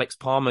do what Alex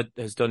Palmer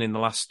has done in the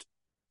last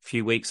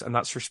few weeks, and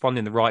that's respond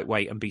in the right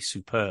way and be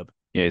superb.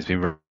 Yeah, he's been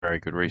very, very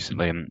good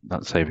recently, and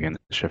that save against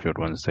Sheffield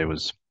Wednesday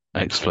was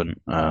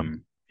excellent.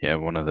 Probably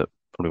one of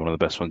the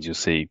best ones you'll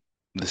see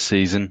this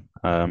season.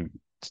 To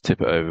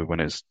tip it over when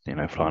it's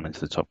flying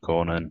into the top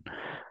corner, and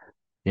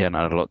and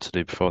I had a lot to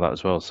do before that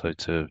as well. So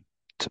to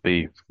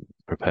be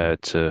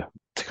prepared to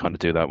kind of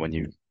do that when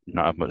you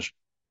not have much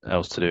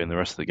else to do in the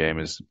rest of the game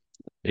is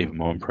even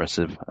more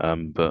impressive.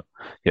 But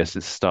yes,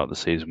 it's the start of the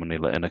season when he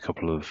let in a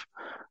couple of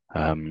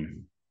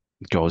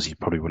goals you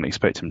probably wouldn't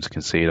expect him to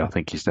concede. I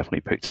think he's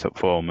definitely picked up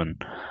form,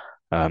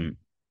 and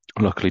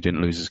luckily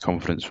didn't lose his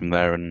confidence from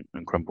there and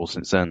crumble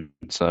since then.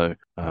 So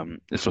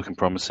it's looking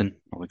promising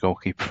on the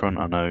goalkeeper front.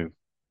 I know,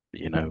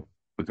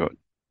 we've got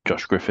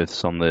Josh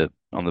Griffiths on the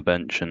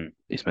bench, and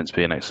he's meant to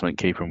be an excellent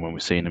keeper, and when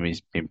we've seen him,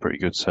 he's been pretty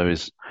good. So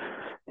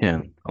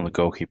on the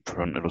goalkeeper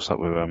front, it looks like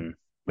we're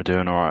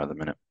doing all right at the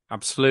minute.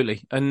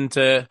 Absolutely. And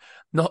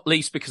not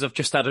least because I've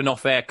just had an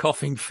off-air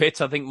coughing fit.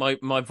 I think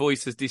my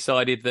voice has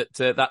decided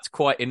that that's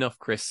quite enough,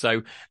 Chris.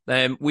 So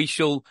we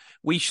shall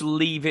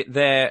leave it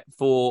there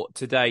for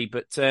today.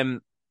 But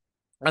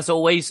as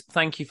always,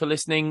 thank you for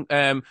listening.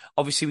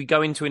 Obviously, we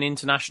go into an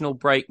international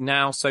break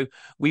now, so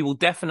we will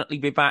definitely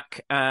be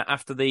back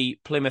after the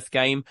Plymouth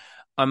game.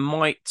 I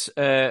might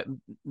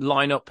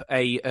line up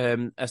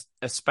a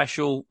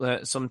special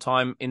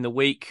sometime in the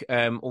week,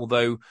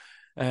 although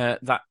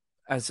that,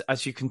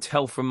 as you can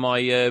tell from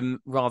my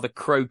rather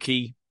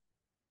croaky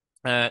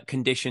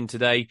condition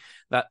today,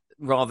 that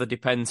rather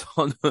depends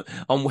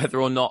on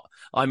whether or not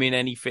I'm in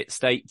any fit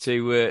state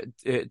to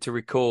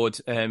record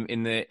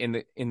in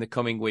the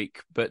coming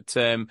week. But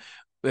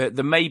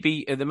there may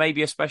be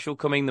a special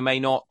coming, there may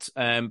not,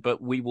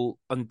 but we will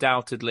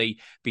undoubtedly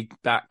be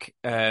back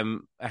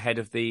ahead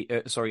of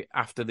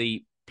after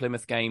the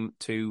Plymouth game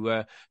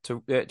to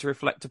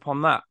reflect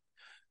upon that.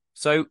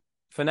 So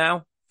for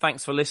now,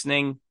 thanks for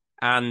listening,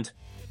 and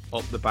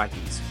up the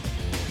baggies.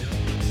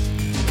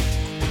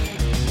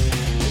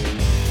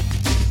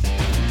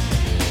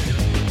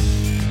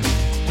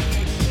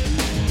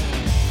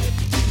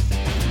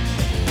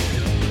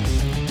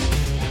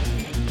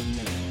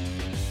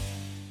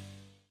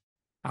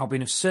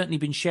 Albion have certainly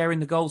been sharing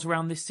the goals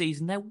around this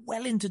season. They're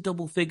well into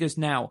double figures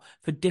now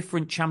for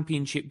different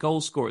championship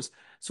goal scorers.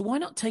 So why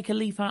not take a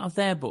leaf out of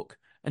their book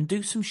and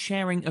do some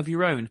sharing of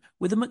your own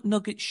with a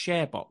McNuggets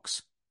share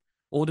box?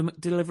 Order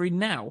McDelivery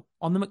now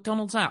on the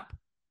McDonald's app.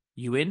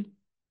 You in?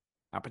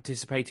 At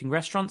participating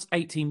restaurants,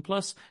 18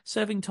 plus,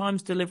 serving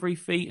times, delivery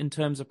fee and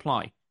terms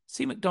apply.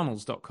 See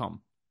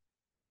mcdonalds.com.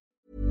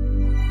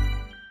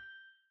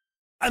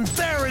 And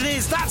there it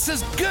is, that's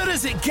as good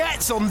as it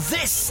gets on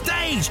this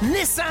stage.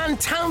 Nissan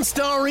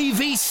Townstar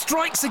EV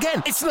strikes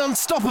again. It's an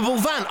unstoppable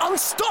van,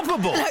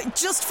 unstoppable.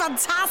 Just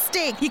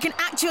fantastic. You can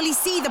actually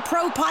see the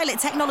Pro Pilot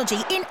technology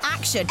in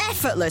action.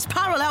 Effortless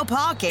parallel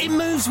parking. It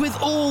moves with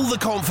all the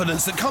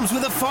confidence that comes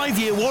with a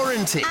 5-year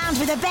warranty. And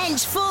with a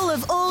bench full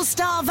of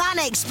all-star van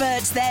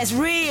experts, there's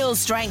real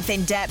strength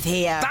in depth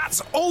here.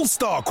 That's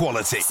all-star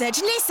quality.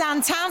 Search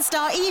Nissan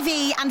Townstar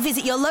EV and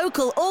visit your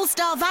local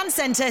all-star van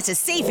centre to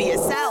see for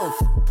yourself.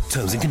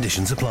 Terms and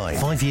conditions apply.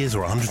 5 years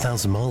or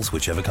 100,000 miles,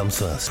 whichever comes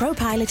first. Pro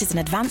Pilot is an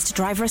advanced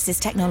driver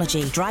assist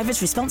technology.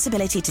 Driver's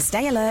responsibility to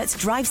stay alert,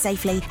 drive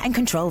safely, and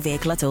control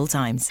vehicle at all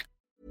times.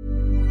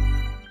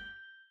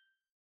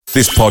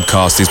 This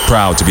podcast is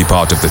proud to be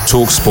part of the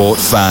TalkSport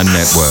Fan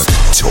Network.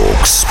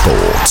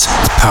 TalkSport.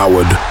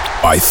 Powered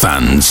by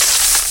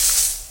fans.